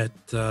you met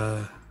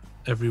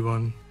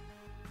everyone.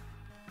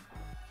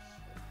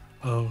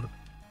 Oh,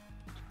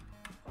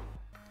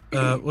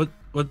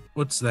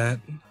 what's that?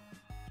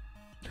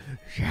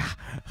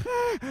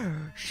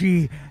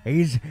 She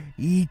is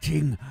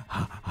eating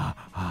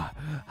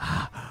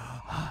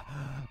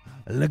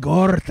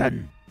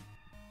Legorton.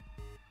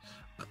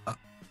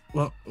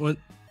 What?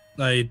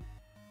 I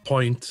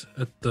point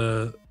at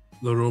the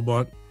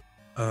robot.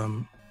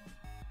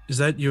 Is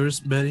that yours,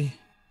 Betty?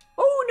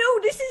 Oh no,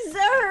 this is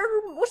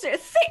what's it?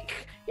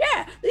 Thick.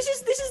 Yeah, this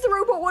is the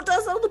robot what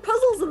does all the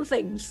puzzles and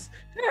things.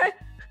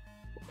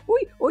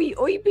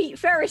 We beat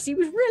Ferris. He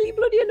was really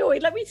bloody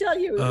annoyed. Let me tell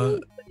you, it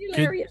was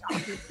hilarious.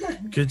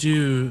 Could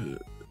you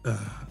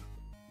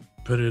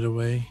put it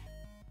away?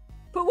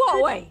 Put what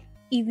away?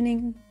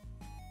 Evening.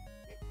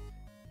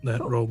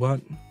 That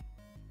robot?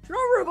 It's not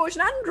a robot. It's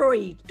an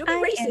android. Don't be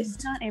I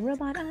racist. am not a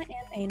robot. I am an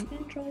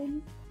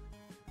android.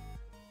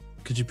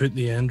 Could you put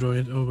the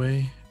android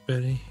away,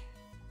 Betty?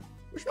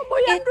 It's not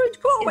my android's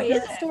got away,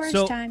 is It's it? storage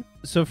time.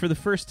 So for the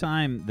first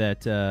time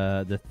that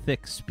the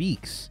Thick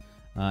speaks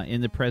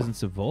in the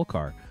presence of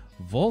Volkar,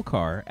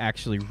 Volkar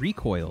actually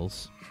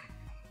recoils,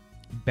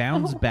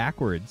 bounds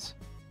backwards,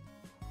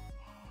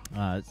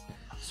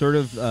 sort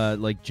of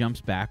like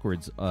jumps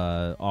backwards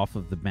off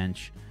of the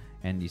bench,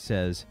 and he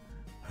says,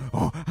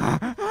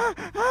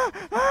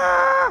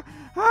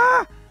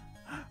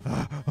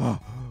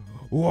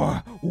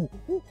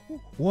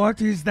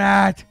 "What is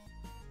that?"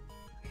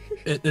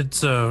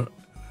 It's a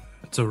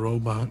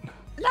robot.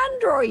 An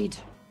android.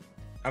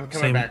 I'm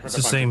coming back with a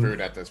bunch of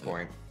food at this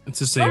point. It's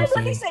the same It's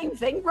like the thing. same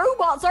thing.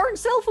 Robots aren't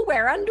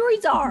self-aware.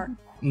 Androids are.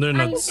 They're I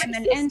not. am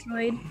an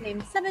android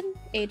named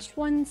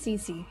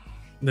 7H1CC.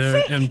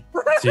 They're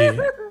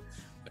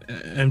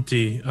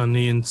empty on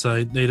the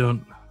inside. They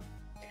don't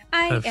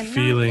I have am not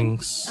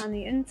feelings. on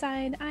the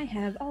inside. I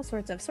have all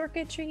sorts of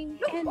circuitry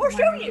and I'll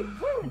show you.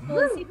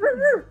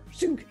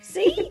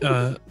 See?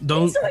 Don't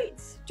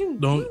Insides.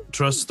 don't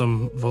trust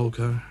them,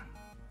 Volker.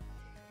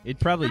 It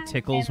probably I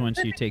tickles am when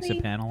she takes a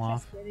perfectly panel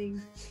off.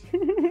 just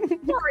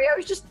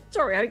kidding.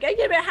 Sorry. I get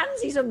a bit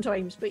handsy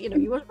sometimes, but you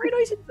wasn't very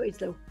nice inside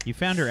though. You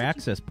found her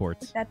access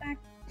ports. Put that back.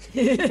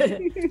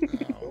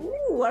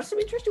 Ooh, that's some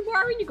interesting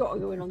wiring you got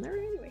going on there.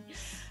 Anyway,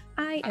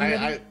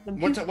 I am.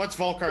 What's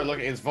Volkar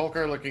looking? Is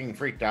Volkar looking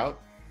freaked out?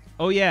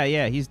 Oh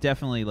yeah. He's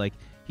definitely like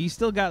he's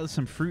still got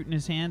some fruit in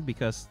his hand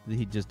because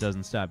he just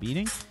doesn't stop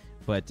eating.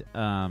 But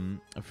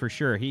for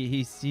sure,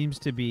 he seems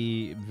to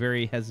be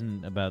very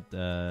hesitant about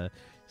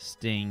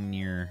staying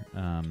near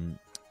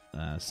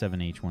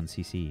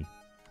 7H1CC.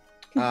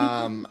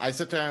 I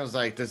sit there and I was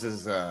like, this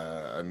is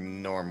a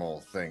normal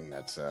thing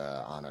that's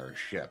on our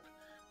ship.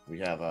 We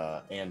have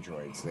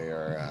androids. They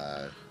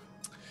are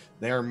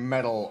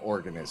metal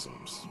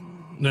organisms.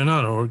 They're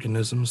not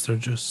organisms. They're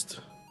just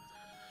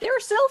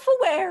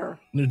self-aware.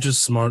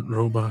 smart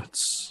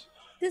robots.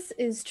 This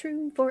is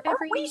true for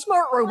every Aren't we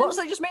smart robots?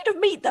 They're just made of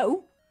meat,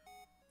 though.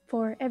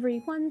 For every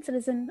one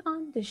citizen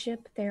on the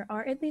ship, there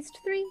are at least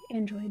 3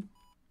 android.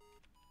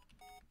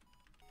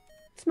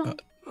 Small,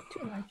 too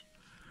large.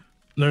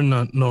 They're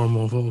not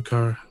normal,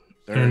 Volkar.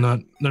 They're not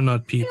They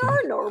people.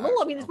 are normal.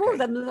 I mean, there's more of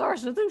them than there are,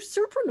 so they're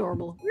super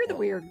normal. We're the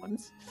weird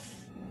ones.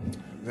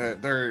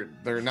 They're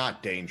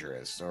not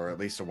dangerous, or at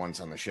least the ones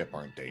on the ship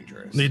aren't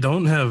dangerous. They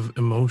don't have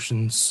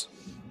emotions.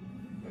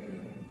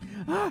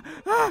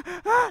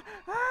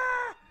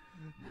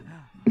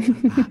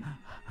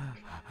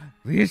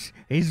 This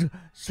is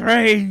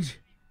strange.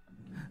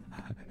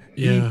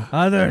 Yeah. The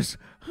others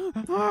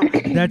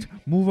that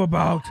move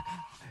about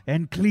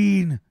and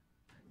clean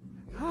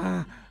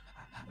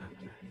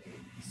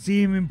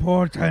seem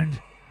important.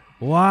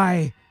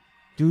 Why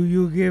do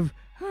you give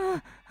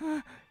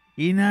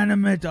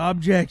inanimate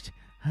object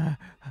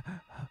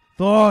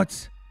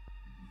thoughts?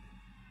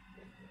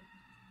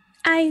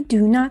 I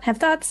do not have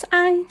thoughts.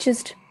 I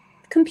just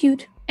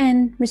compute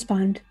and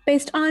respond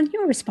based on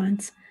your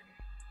response.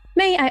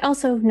 May I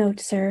also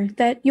note, sir,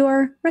 that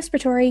your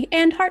respiratory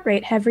and heart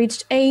rate have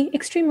reached a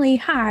extremely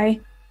high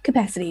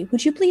capacity.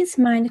 Would you please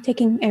mind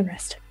taking a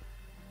rest?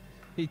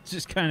 He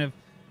just kind of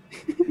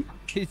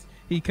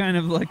he kind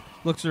of like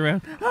looks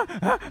around.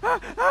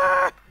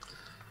 Oh,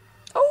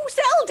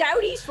 settle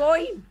down. He's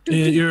fine.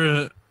 Yeah,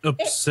 you're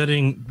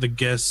upsetting the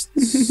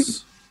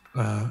guests,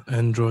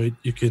 android.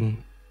 You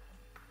can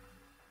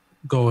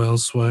go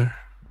elsewhere.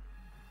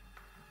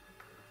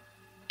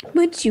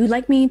 Would you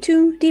like me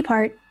to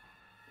depart?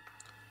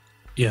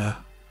 Yeah.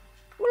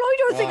 Well, I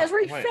don't think Well, that's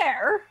very wait.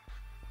 fair.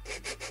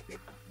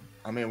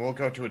 I mean, we'll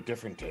go to a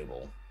different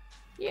table.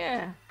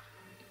 Yeah.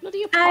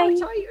 Bloody I-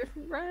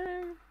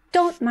 apartheid.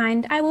 Don't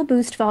mind. I will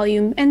boost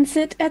volume and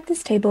sit at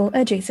this table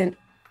adjacent.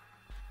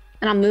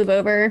 And I'll move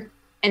over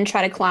and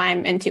try to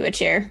climb into a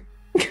chair.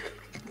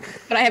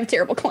 But I have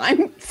terrible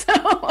climb, so.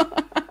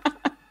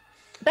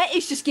 Bet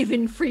it's just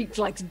giving freaks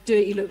like a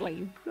dirty look, like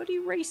you bloody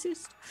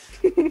racist.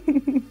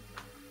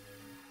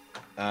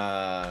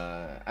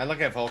 I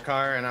look at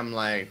Volkar and I'm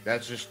like,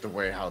 that's just the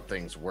way how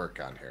things work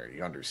on here.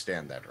 You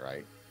understand that,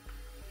 right?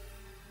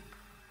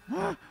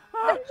 There's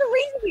a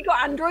reason we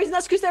got androids, and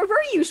that's because they're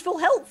very useful,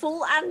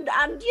 helpful, and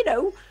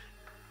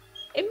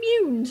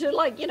immune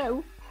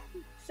to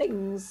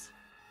things.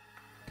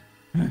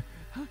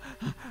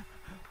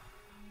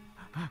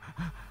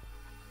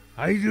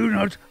 I do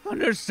not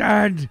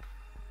understand.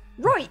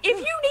 Right, if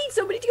you need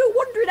somebody to go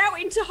wandering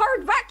out into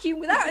hard vacuum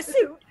without a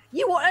suit,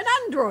 you want an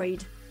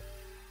android.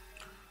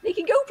 They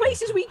can go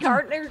places we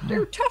can't.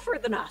 They're tougher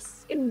than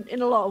us in a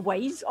lot of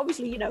ways.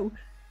 Obviously, you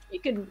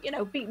can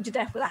beat them to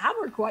death with a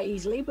hammer quite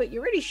easily, but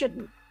you really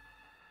shouldn't.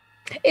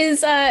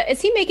 Is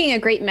he making a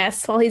great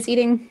mess while he's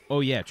eating?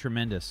 Oh yeah,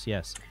 tremendous.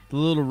 Yes, the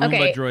little Roomba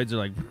Okay. droids are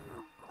like.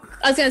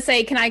 I was gonna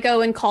say, can I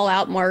go and call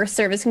out more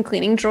service and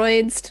cleaning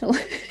droids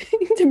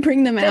to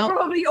bring them They're out?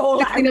 probably all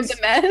To out. clean up the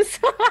mess.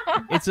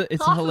 It's a Half of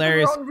them are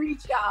hilarious. on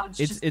recharge.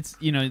 It's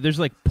there's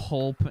like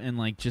pulp and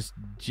like just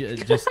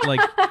like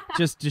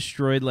just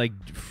destroyed like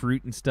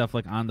fruit and stuff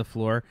like on the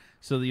floor.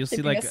 So that you'll see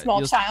Like like a small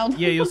you'll- child.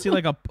 Yeah, you'll see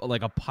like a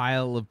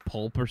pile of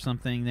pulp or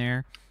something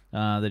there.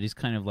 That he's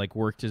kind of like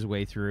worked his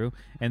way through,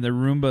 and the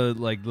Roomba,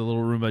 like the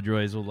little Roomba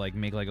droids, will like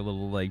make like a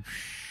little like,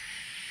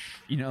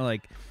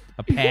 like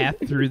a path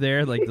through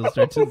there. Like they'll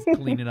start to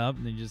clean it up,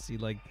 and then you just see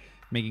like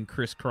making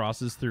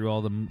crisscrosses through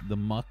all the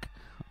muck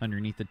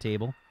underneath the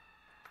table.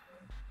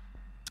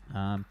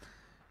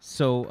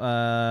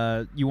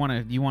 So you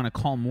wanna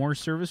call more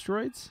service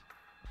droids?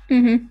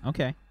 Mm-hmm.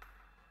 Okay.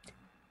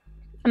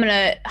 I'm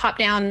gonna hop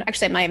down.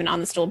 Actually, I'm not even on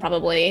the stool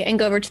probably, and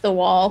go over to the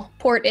wall,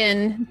 port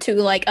in to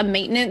like a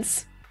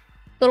maintenance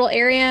little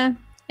area,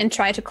 and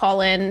try to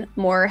call in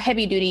more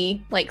heavy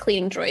duty like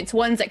cleaning droids,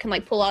 ones that can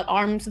like pull out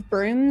arms with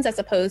brooms as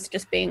opposed to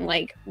just being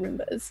like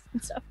Roombas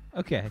and stuff.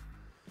 Okay.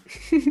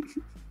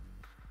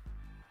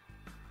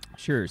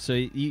 Sure. So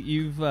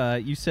you've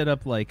you set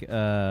up like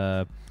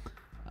I'd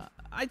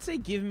say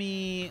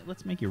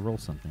let's make you roll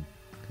something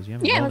because you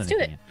haven't rolled let's do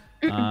anything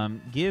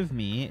yet. Give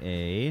me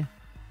a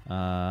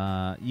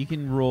you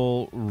can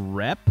roll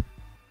rep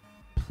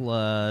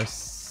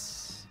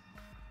plus,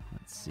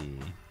 let's see,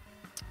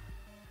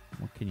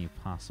 what can you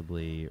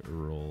possibly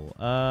roll?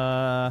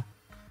 I'd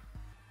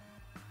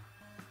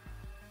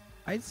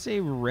say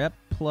rep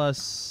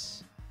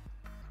plus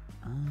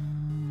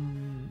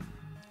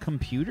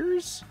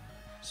computers.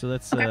 So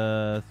that's Okay.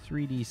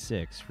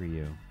 3d6 for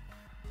you.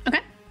 Okay.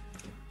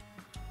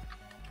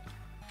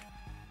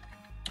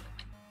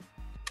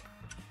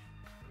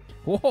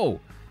 Whoa,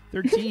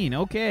 13.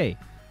 Okay.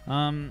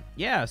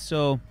 Yeah,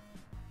 so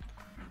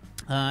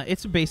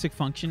it's a basic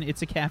function.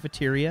 It's a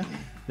cafeteria.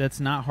 That's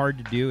not hard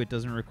to do. It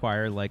doesn't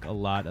require like a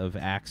lot of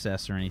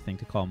access or anything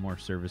to call more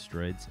service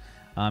droids.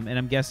 And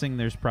I'm guessing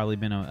there's probably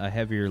been a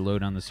heavier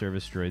load on the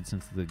service droids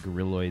since the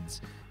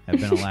gorilloids have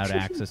been allowed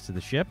access to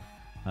the ship.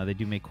 They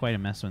do make quite a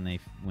mess when they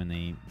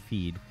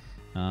feed.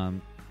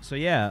 So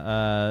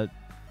yeah,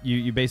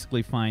 you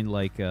basically find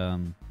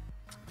the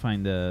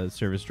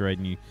service droid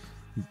and you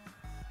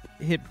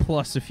hit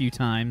plus a few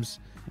times,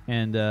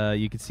 and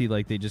you can see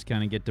like they just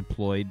kind of get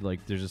deployed.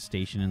 Like there's a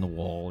station in the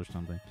wall or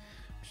something.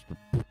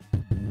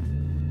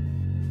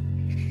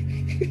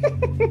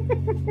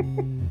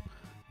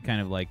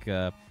 Kind of like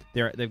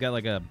they've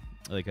got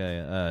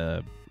the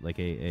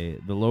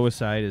lowest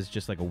side is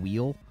just like a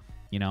wheel,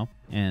 you know,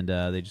 and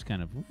they just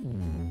kind of,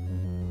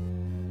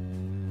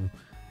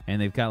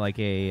 and they've got like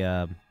a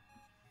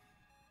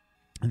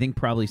I think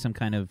probably some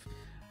kind of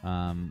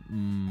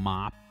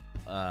mop,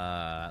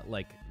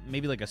 like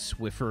maybe like a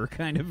Swiffer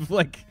kind of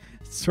like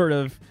sort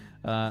of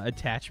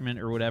attachment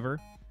or whatever,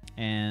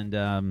 and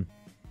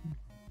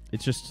it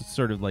just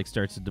sort of like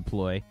starts to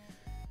deploy.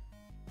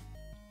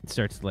 It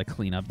starts to like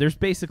clean up. There's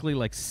basically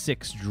like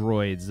 6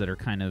 droids that are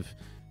kind of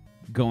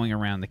going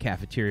around the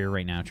cafeteria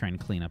right now trying to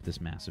clean up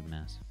this massive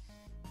mess.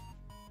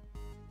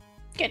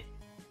 Good.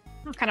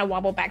 I'll kind of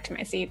wobble back to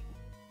my seat.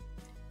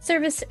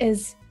 Service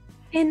is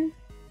in,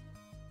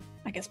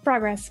 I guess,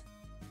 progress.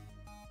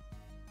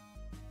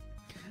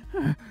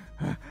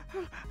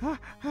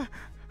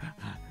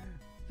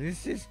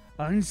 This is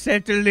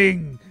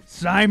unsettling,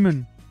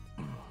 Simon.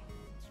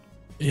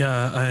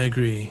 Yeah, I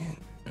agree.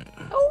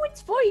 Oh,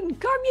 it's fine.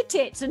 Calm your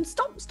tits and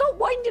stop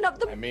winding up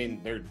the. I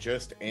mean, they're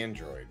just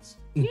androids.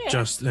 Yeah.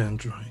 Just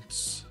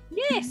androids.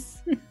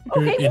 Yes. You're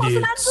Okay, what's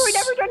an idiots. android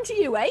ever done to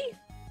you, eh?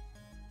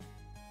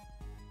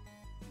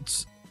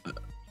 It's-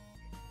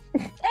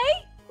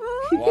 Eh?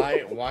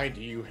 Why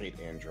do you hate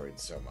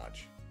androids so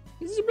much?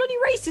 Because you're bloody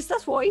racist,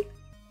 that's why.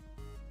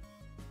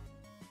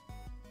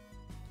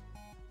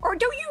 Or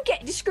don't you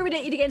get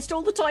discriminated against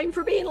all the time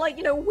for being like,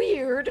 you know,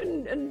 weird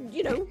and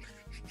you know,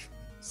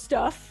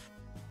 stuff?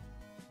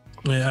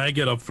 Yeah, I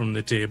get up from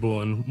the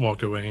table and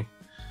walk away.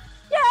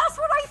 Yeah, that's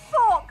what I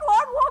thought. Go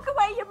on, walk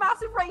away, you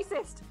massive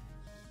racist.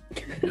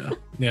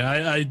 Yeah,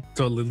 I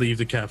totally leave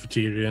the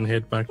cafeteria and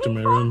head back to my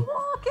Keep on room. walking.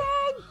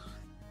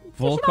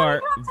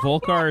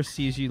 Volkar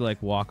sees you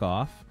like walk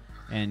off,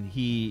 and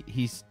he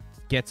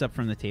gets up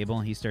from the table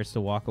and he starts to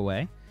walk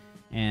away,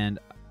 and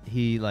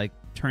he like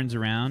turns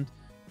around,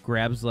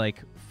 grabs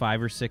like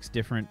 5 or 6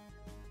 different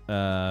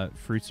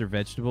fruits or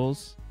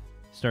vegetables,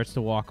 starts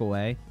to walk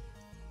away,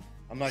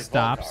 I'm like,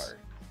 stops, Volkar.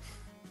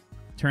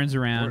 turns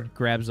around, Where-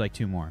 grabs like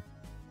 2 more.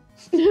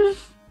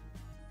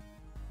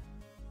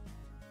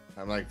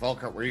 I'm like,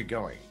 Volkar, where are you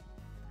going?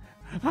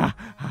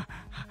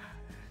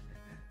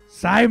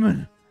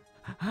 Simon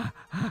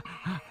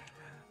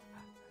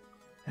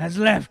has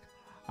left.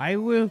 I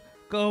will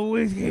go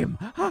with him.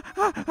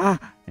 And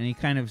he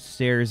kind of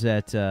stares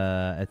at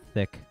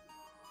Thick.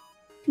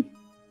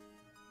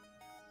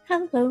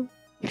 Hello.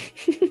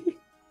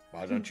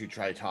 Why don't you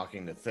try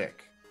talking to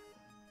Thick?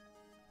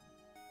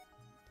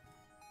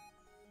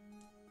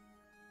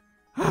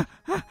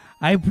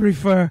 I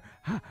prefer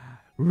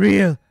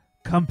real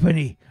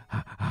company.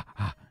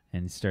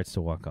 And he starts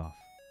to walk off.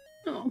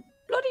 Oh.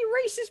 Bloody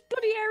racist,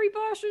 bloody hairy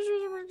bastards.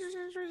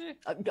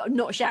 I'm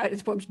not shouting at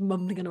this point, I'm just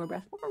mumbling under my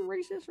breath. What a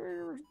racist.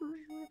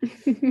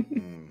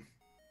 Hmm.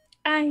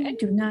 I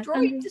do not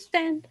Android-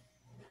 understand.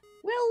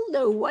 Well,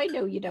 no, I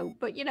know you don't,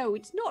 but you know,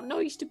 it's not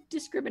nice to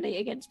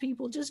discriminate against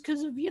people just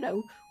because of, you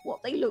know,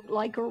 what they look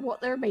like or what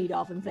they're made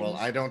of and things. Well,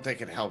 I don't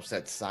think it helps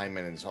that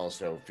Simon is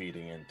also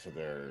feeding into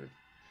their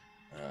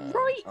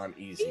Right.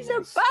 uneasiness. He's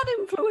a bad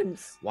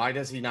influence. Why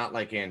does he not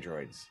like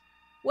androids?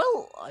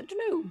 Well, I don't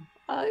know.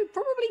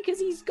 Probably because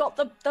he's got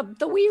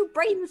the weird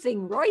brain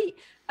thing, right?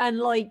 And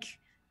like,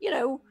 you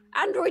know,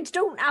 androids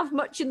don't have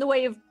much in the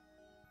way of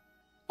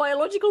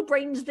biological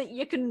brains that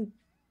you can,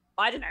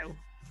 I don't know,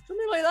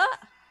 something like that?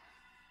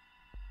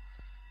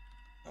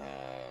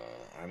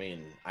 I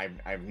mean,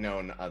 I've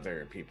known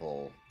other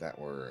people that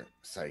were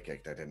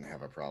psychic that didn't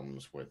have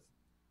problems with.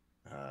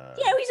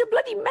 Yeah, he's a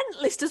bloody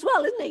mentalist as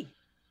well, isn't he?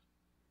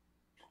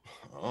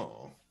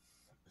 Oh,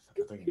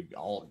 I think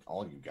all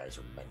you guys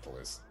are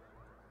mentalists.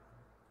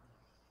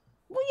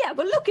 Well, yeah,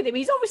 but look at him.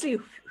 He's obviously.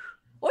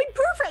 I'm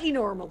perfectly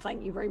normal,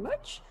 thank you very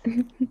much.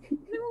 Nothing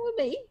wrong with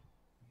me.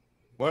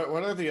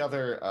 What are the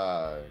other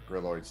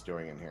Grilloids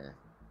doing in here?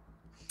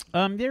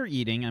 They're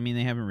eating. I mean,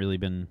 they haven't really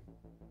been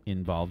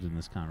involved in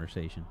this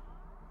conversation.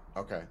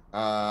 Okay.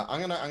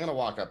 I'm gonna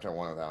walk up to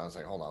one of them. I was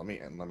like, hold on,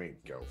 let me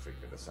go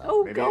figure this out.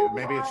 Oh,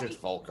 maybe it's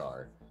just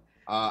Volcar.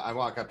 I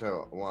walk up to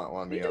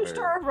one of the You other. don't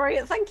start a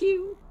riot, thank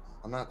you.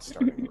 I'm not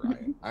starting a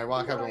riot. I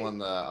walk up to one of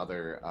the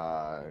other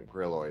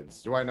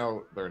Grilloids. Do I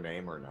know their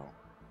name or no?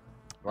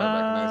 Do I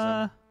recognize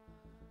them?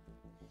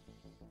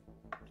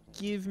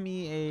 Give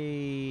me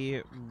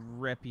a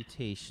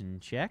reputation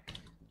check.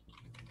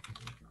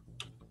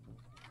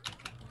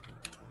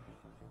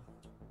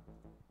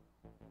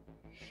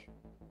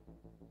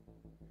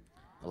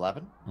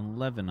 11?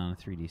 11 on a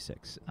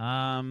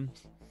 3d6.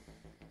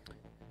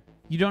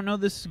 You don't know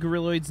this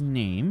Gorilloid's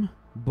name,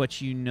 but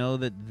you know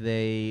that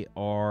they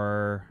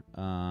are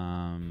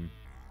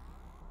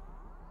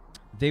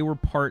they were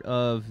part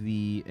of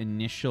the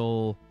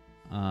initial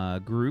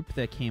group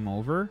that came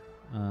over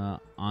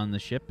on the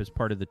ship as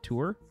part of the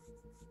tour.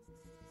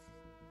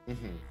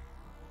 Mm-hmm.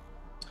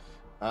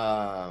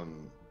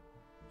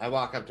 I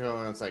walk up to him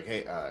and it's like,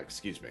 hey,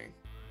 excuse me.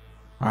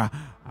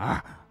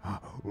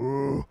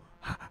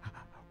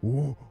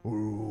 Who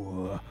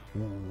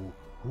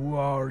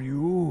are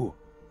you?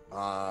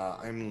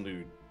 I'm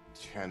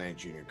Lieutenant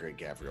Junior Grade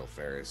Gabriel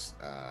Ferris.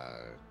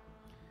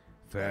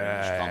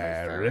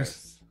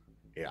 Ferris?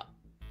 Yeah.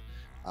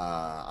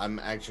 I'm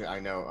actually, I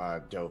know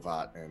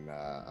Dovat and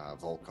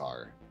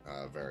Volcar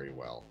very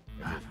well,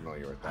 if you're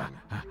familiar with them.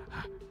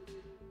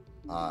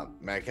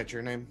 May I catch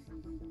your name?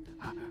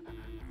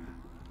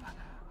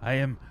 I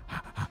am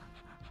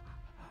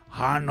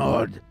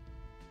Hanard.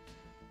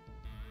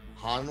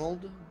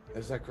 Honald?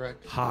 Is that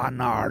correct?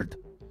 Hanard.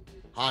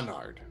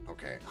 Hanard.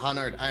 Okay.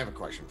 Hanard, I have a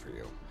question for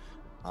you.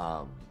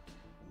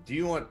 Do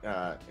you want,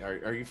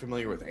 are you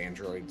familiar with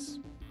androids?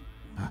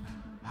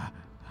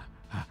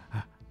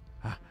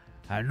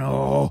 I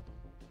know.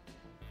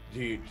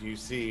 Do you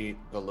see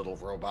the little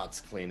robots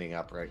cleaning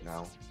up right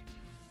now?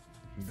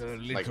 The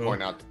Like little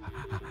pouring out.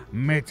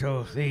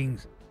 metal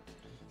things.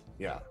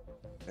 Yeah.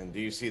 And do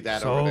you see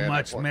that So over there?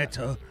 much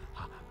metal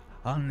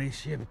on this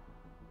ship.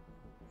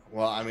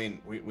 Well, I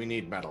mean, we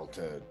need metal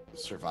to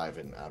survive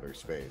in outer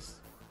space.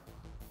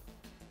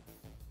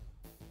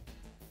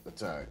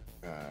 But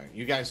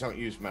you guys don't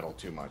use metal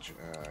too much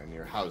in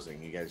your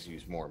housing. You guys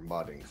use more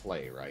mud and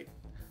clay, right?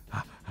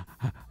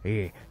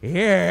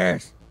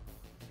 Yes.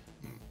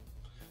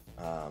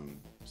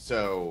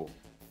 So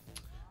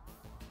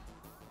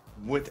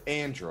with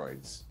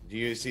androids, do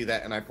you see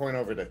that? And I point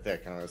over to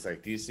Thick, and I was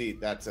like, "Do you see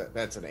that's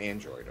an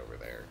android over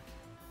there?"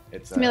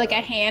 It's I mean, like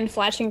a hand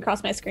flashing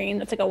across my screen.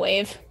 That's like a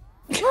wave.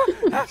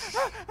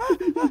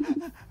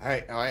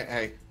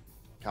 Hey,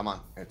 come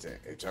on.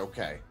 It's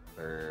okay.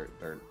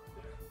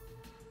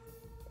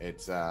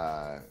 It's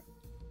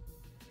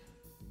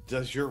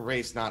does your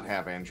race not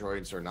have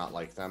androids or not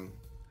like them?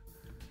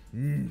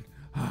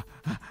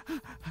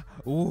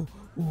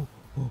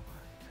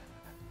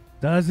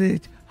 Does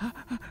it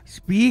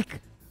speak?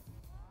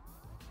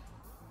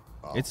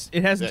 Oh,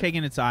 It hasn't Thick.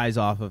 taken its eyes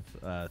off of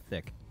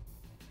Thick.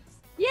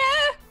 Yeah,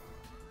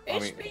 it I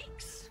mean-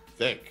 speaks.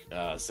 Thick,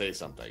 say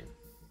something.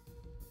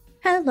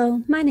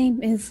 Hello, my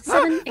name is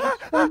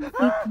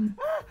 781.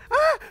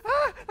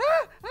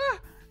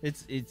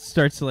 It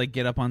starts to like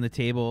get up on the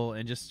table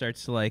and just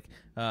starts to like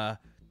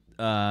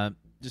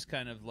just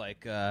kind of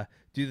like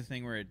do the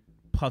thing where it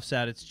puffs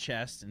out its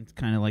chest and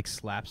kind of like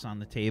slaps on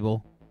the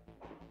table.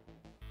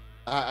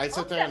 I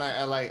sit there and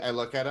I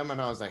look at him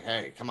and I was like,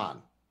 "Hey, come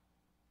on."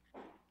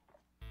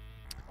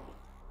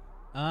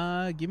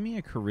 Give me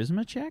a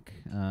charisma check.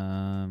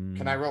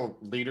 Can I roll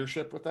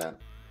leadership with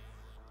that?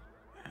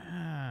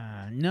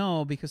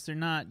 No, because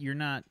you're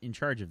not in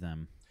charge of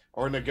them.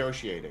 Or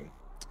negotiating?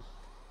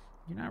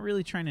 You're not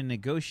really trying to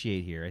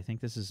negotiate here. I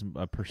think this is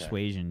a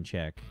persuasion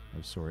check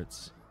of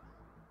sorts.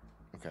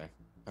 Okay.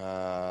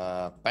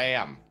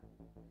 Bam.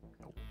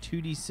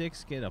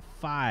 2d6, get a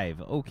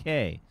 5.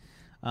 Okay.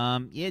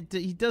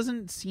 He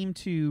doesn't seem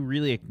to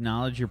really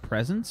acknowledge your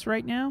presence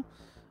right now.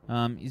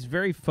 He's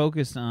very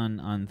focused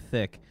on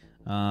Thick,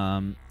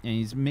 and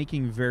he's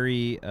making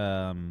very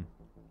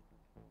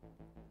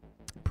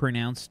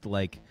pronounced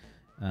like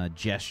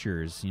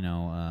gestures. You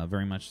know,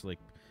 very much like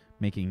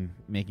making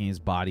his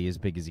body as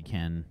big as he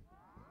can.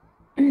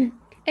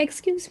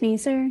 Excuse me,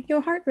 sir.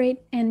 Your heart rate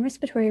and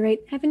respiratory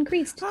rate have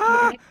increased.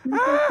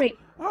 Rate.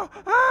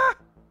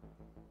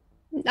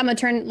 I'm gonna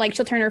turn, like,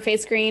 she'll turn her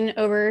face screen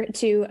over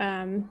to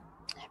I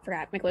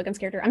forgot McLogan's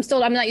character.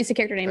 I'm not used to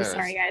character names. Ferris.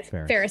 Sorry, guys.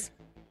 Ferris. Ferris,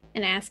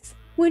 and asks,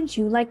 would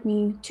you like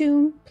me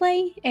to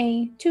play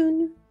a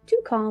tune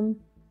to calm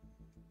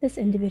this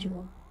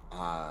individual?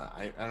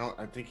 I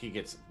think he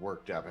gets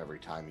worked up every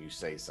time you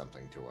say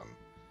something to him,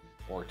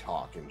 or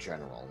talk in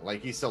general.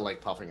 Like he's still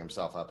like puffing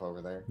himself up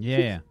over there.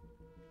 Yeah.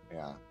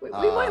 Yeah. We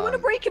might want to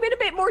break him in a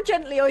bit more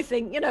gently, I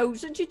think.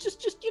 Since you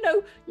just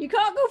you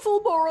can't go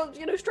full bore,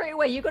 straight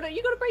away. You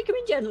gotta break him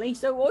in gently.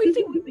 So I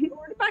think we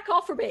want to back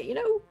off a bit,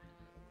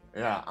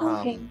 Yeah.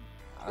 Okay.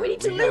 We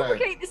need to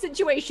lubricate the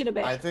situation a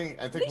bit. I think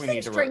These we need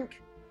things to.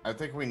 drink. I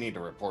think we need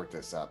to report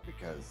this up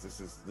because this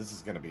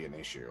is going to be an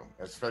issue,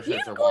 especially You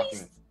if they're guys-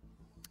 walking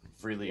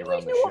freely You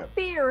around guys the know ship. what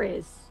beer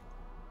is?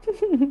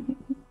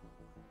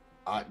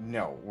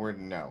 No,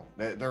 no.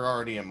 They're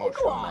already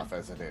emotional on. enough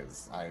as it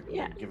is.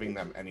 Yeah. Giving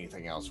them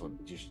anything else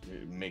would just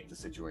make the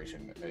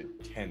situation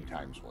 10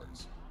 times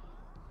worse.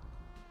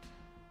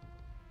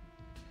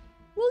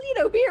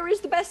 Well, beer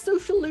is the best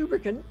social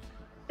lubricant.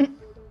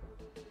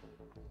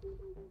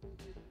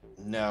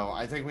 No,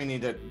 I think we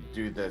need to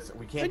do this.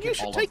 We can't And get you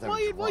should all take of them my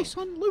drunk. advice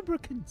on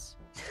lubricants.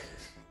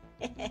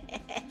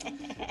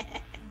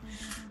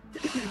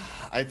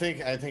 I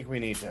think we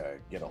need to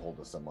get a hold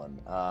of someone.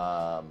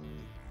 All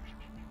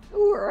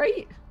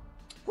right.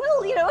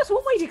 Well, that's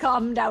one way to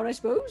calm him down, I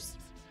suppose.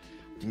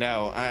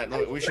 No,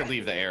 look, we should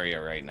leave the area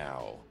right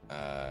now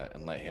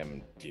and let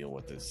him deal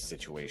with this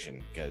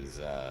situation because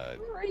All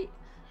right.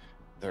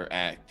 they're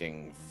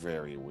acting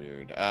very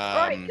weird. All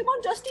right, come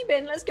on, Dusty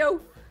Bin, let's go.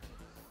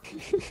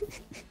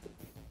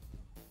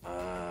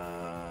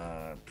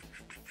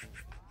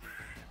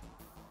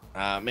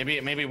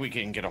 Maybe we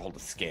can get a hold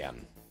of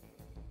Scan.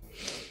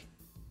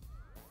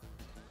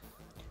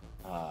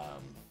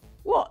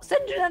 What?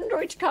 Send an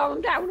android to calm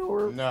him down,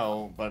 or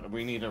No, but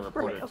we need to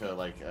report Right, it to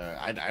like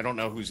I don't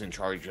know who's in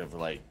charge of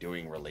like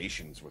doing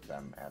relations with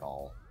them at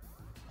all.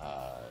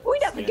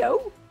 we'd have to Scan-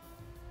 go.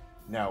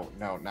 No,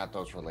 not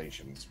those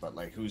relations, but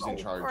like who's in Oh,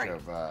 charge right.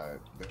 of the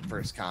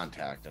first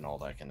contact and all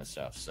that kind of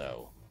stuff.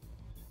 So,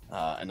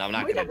 and I'm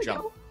not We'd gonna have to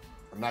jump. go.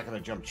 I'm not gonna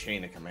jump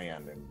chain of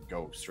command and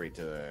go straight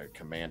to the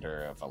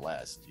commander of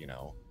Alest,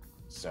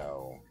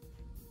 So,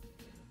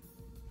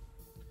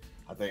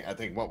 I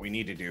think what we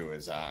need to do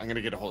is I'm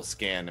gonna get a whole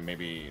scan and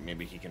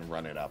maybe he can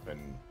run it up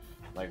and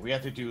like we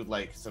have to do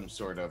like some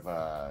sort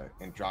of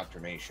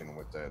indoctrination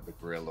with the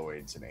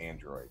gorilloids and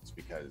androids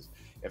because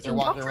if they're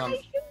walking around.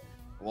 Indoctrination?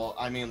 Well,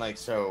 I mean, like,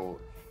 so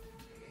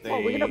they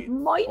Well, we're gonna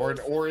mind. or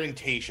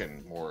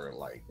orientation more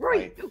like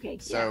Right. Okay.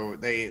 So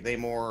they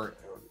more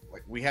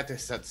like we have to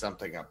set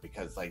something up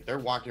because like they're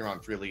walking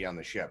around freely on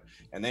the ship,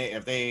 and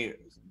if they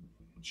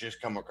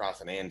just come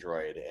across an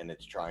android and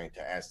it's trying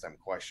to ask them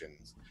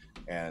questions,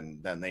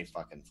 and then they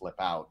fucking flip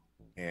out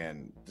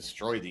and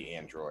destroy the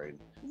android.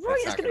 Yeah. Right.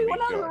 It's not gonna be gonna one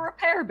be out of a good.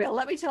 repair bill.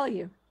 Let me tell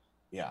you.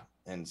 Yeah,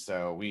 and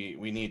so we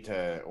need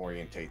to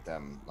orientate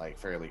them like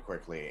fairly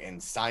quickly.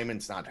 And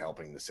Simon's not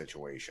helping the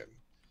situation.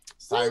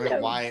 Simon, no.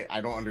 why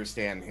I don't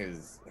understand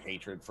his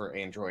hatred for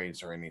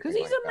androids or anything. Because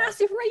he's like a that.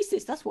 massive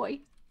racist. That's why.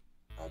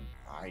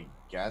 I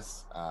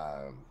guess,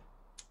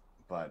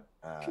 but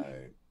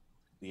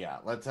yeah.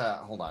 Let's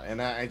hold on.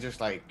 And I just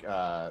like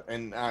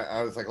and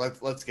I was like,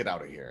 let's get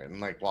out of here and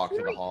like walk to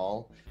the Right.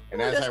 hall.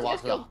 And Come on, as I Dusty,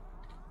 walk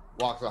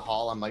let's to the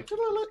hall, I'm like,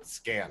 let's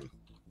scan.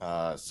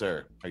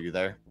 Sir, are you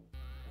there?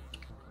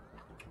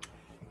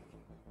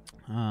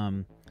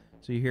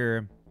 So you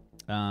hear,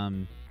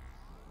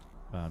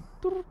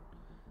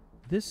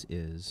 this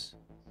is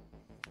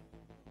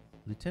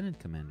Lieutenant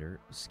Commander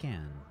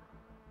Scan.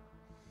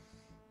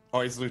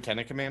 Oh, he's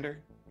Lieutenant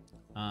Commander.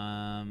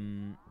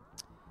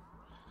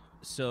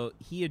 So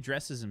he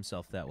addresses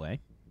himself that way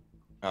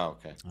Oh,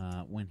 okay.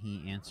 when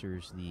he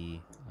answers the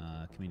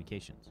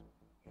communications.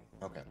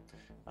 Okay.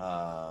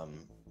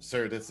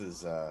 Sir, this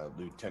is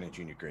Lieutenant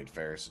Junior Grade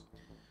Ferris.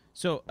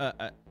 So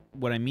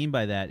what I mean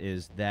by that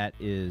is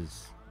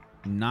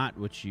not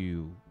what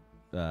you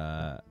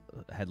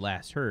had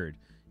last heard.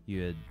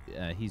 You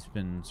had he's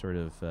been sort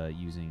of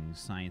using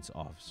Science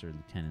Officer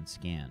Lieutenant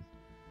Scan,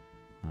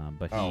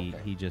 but Oh, okay.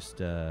 he just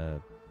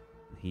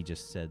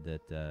said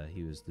that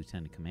he was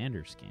Lieutenant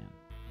Commander Scan.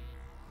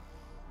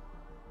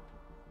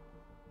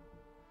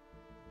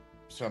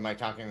 So am I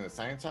talking to the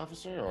science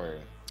officer or?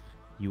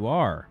 You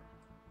are.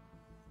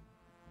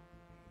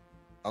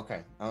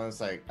 Okay. I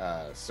was like,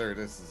 sir,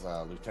 this is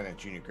Lieutenant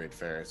Junior Grade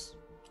Ferris.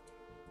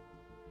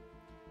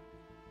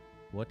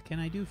 What can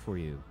I do for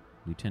you,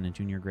 Lieutenant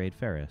Junior Grade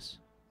Ferris?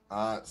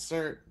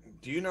 Sir,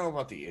 do you know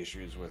about the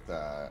issues with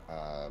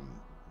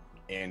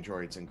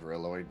androids and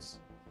gorilloids?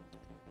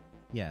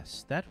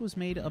 Yes, that was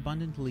made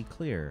abundantly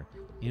clear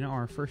in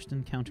our first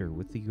encounter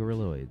with the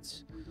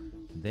gorilloids.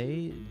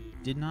 They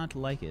did not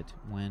like it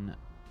when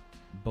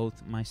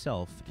both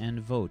myself and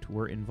Vote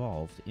were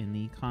involved in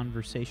the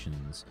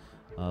conversations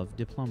of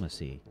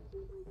diplomacy.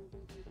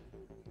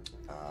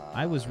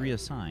 I was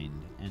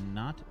reassigned and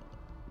not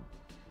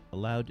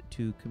allowed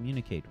to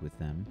communicate with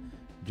them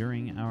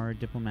during our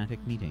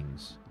diplomatic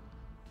meetings.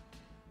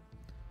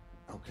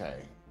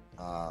 Okay.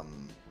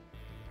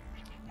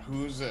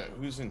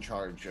 Who's in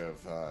charge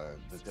of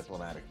the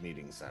diplomatic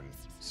meetings then,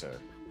 sir?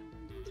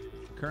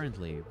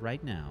 currently,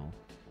 right now,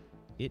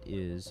 it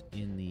is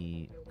in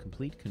the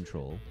complete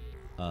control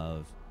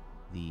of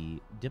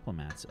the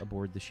diplomats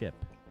aboard the ship.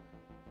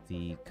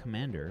 The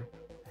commander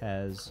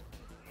has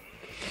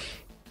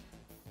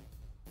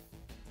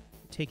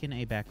taken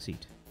a back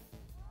seat.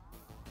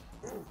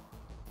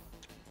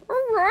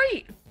 All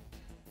right.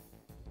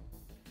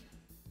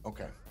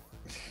 Okay.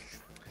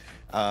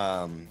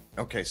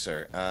 Okay,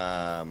 sir.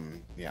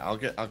 Yeah,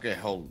 I'll get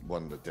hold of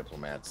one of the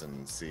diplomats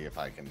and see if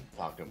I can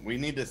talk to him. We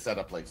need to set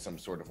up like some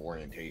sort of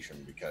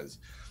orientation because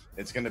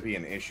it's going to be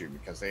an issue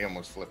because they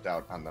almost flipped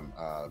out on the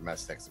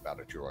mess text about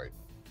a droid.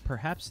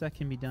 Perhaps that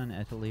can be done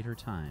at a later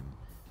time.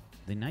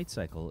 The night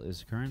cycle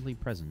is currently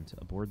present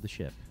aboard the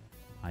ship.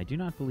 I do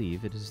not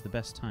believe it is the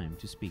best time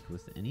to speak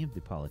with any of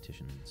the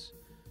politicians.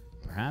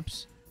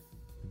 Perhaps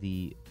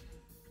the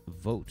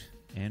vote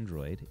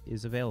android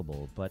is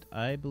available, but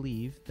I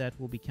believe that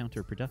will be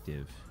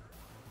counterproductive.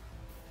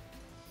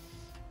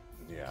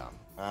 Yeah.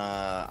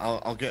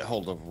 I'll get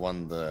hold of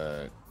one of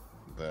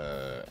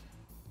the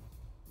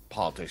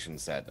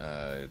politicians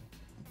that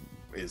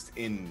is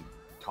in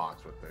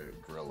talks with the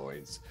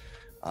Grilloids.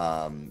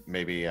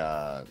 Maybe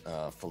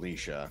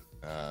Felicia.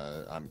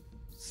 I'm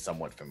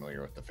somewhat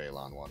familiar with the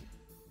Phelan one.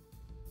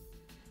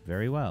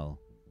 Very well.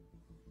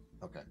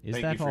 Okay. Is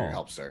Thank that you for your all?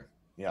 help, sir.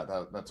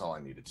 Yeah, that's all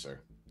I needed, sir.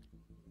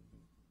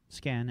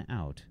 Scan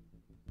out.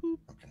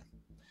 Okay.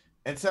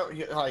 And so,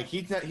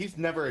 he's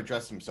never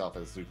addressed himself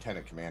as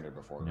lieutenant commander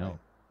before, No. right?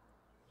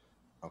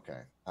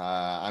 Okay.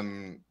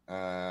 I'm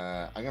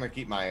gonna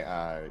keep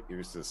my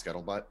ears to the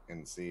scuttlebutt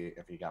and see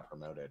if he got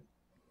promoted.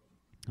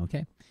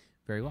 Okay.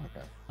 Very well.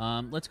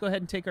 Okay. Let's go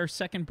ahead and take our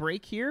second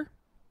break here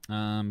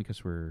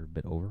because we're a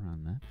bit over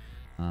on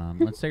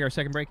that. Let's take our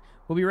second break.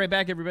 We'll be right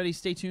back, everybody.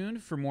 Stay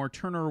tuned for more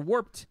Turner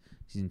Warped,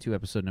 Season 2,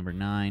 Episode number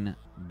 9.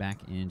 Back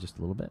in just a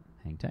little bit.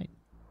 Hang tight.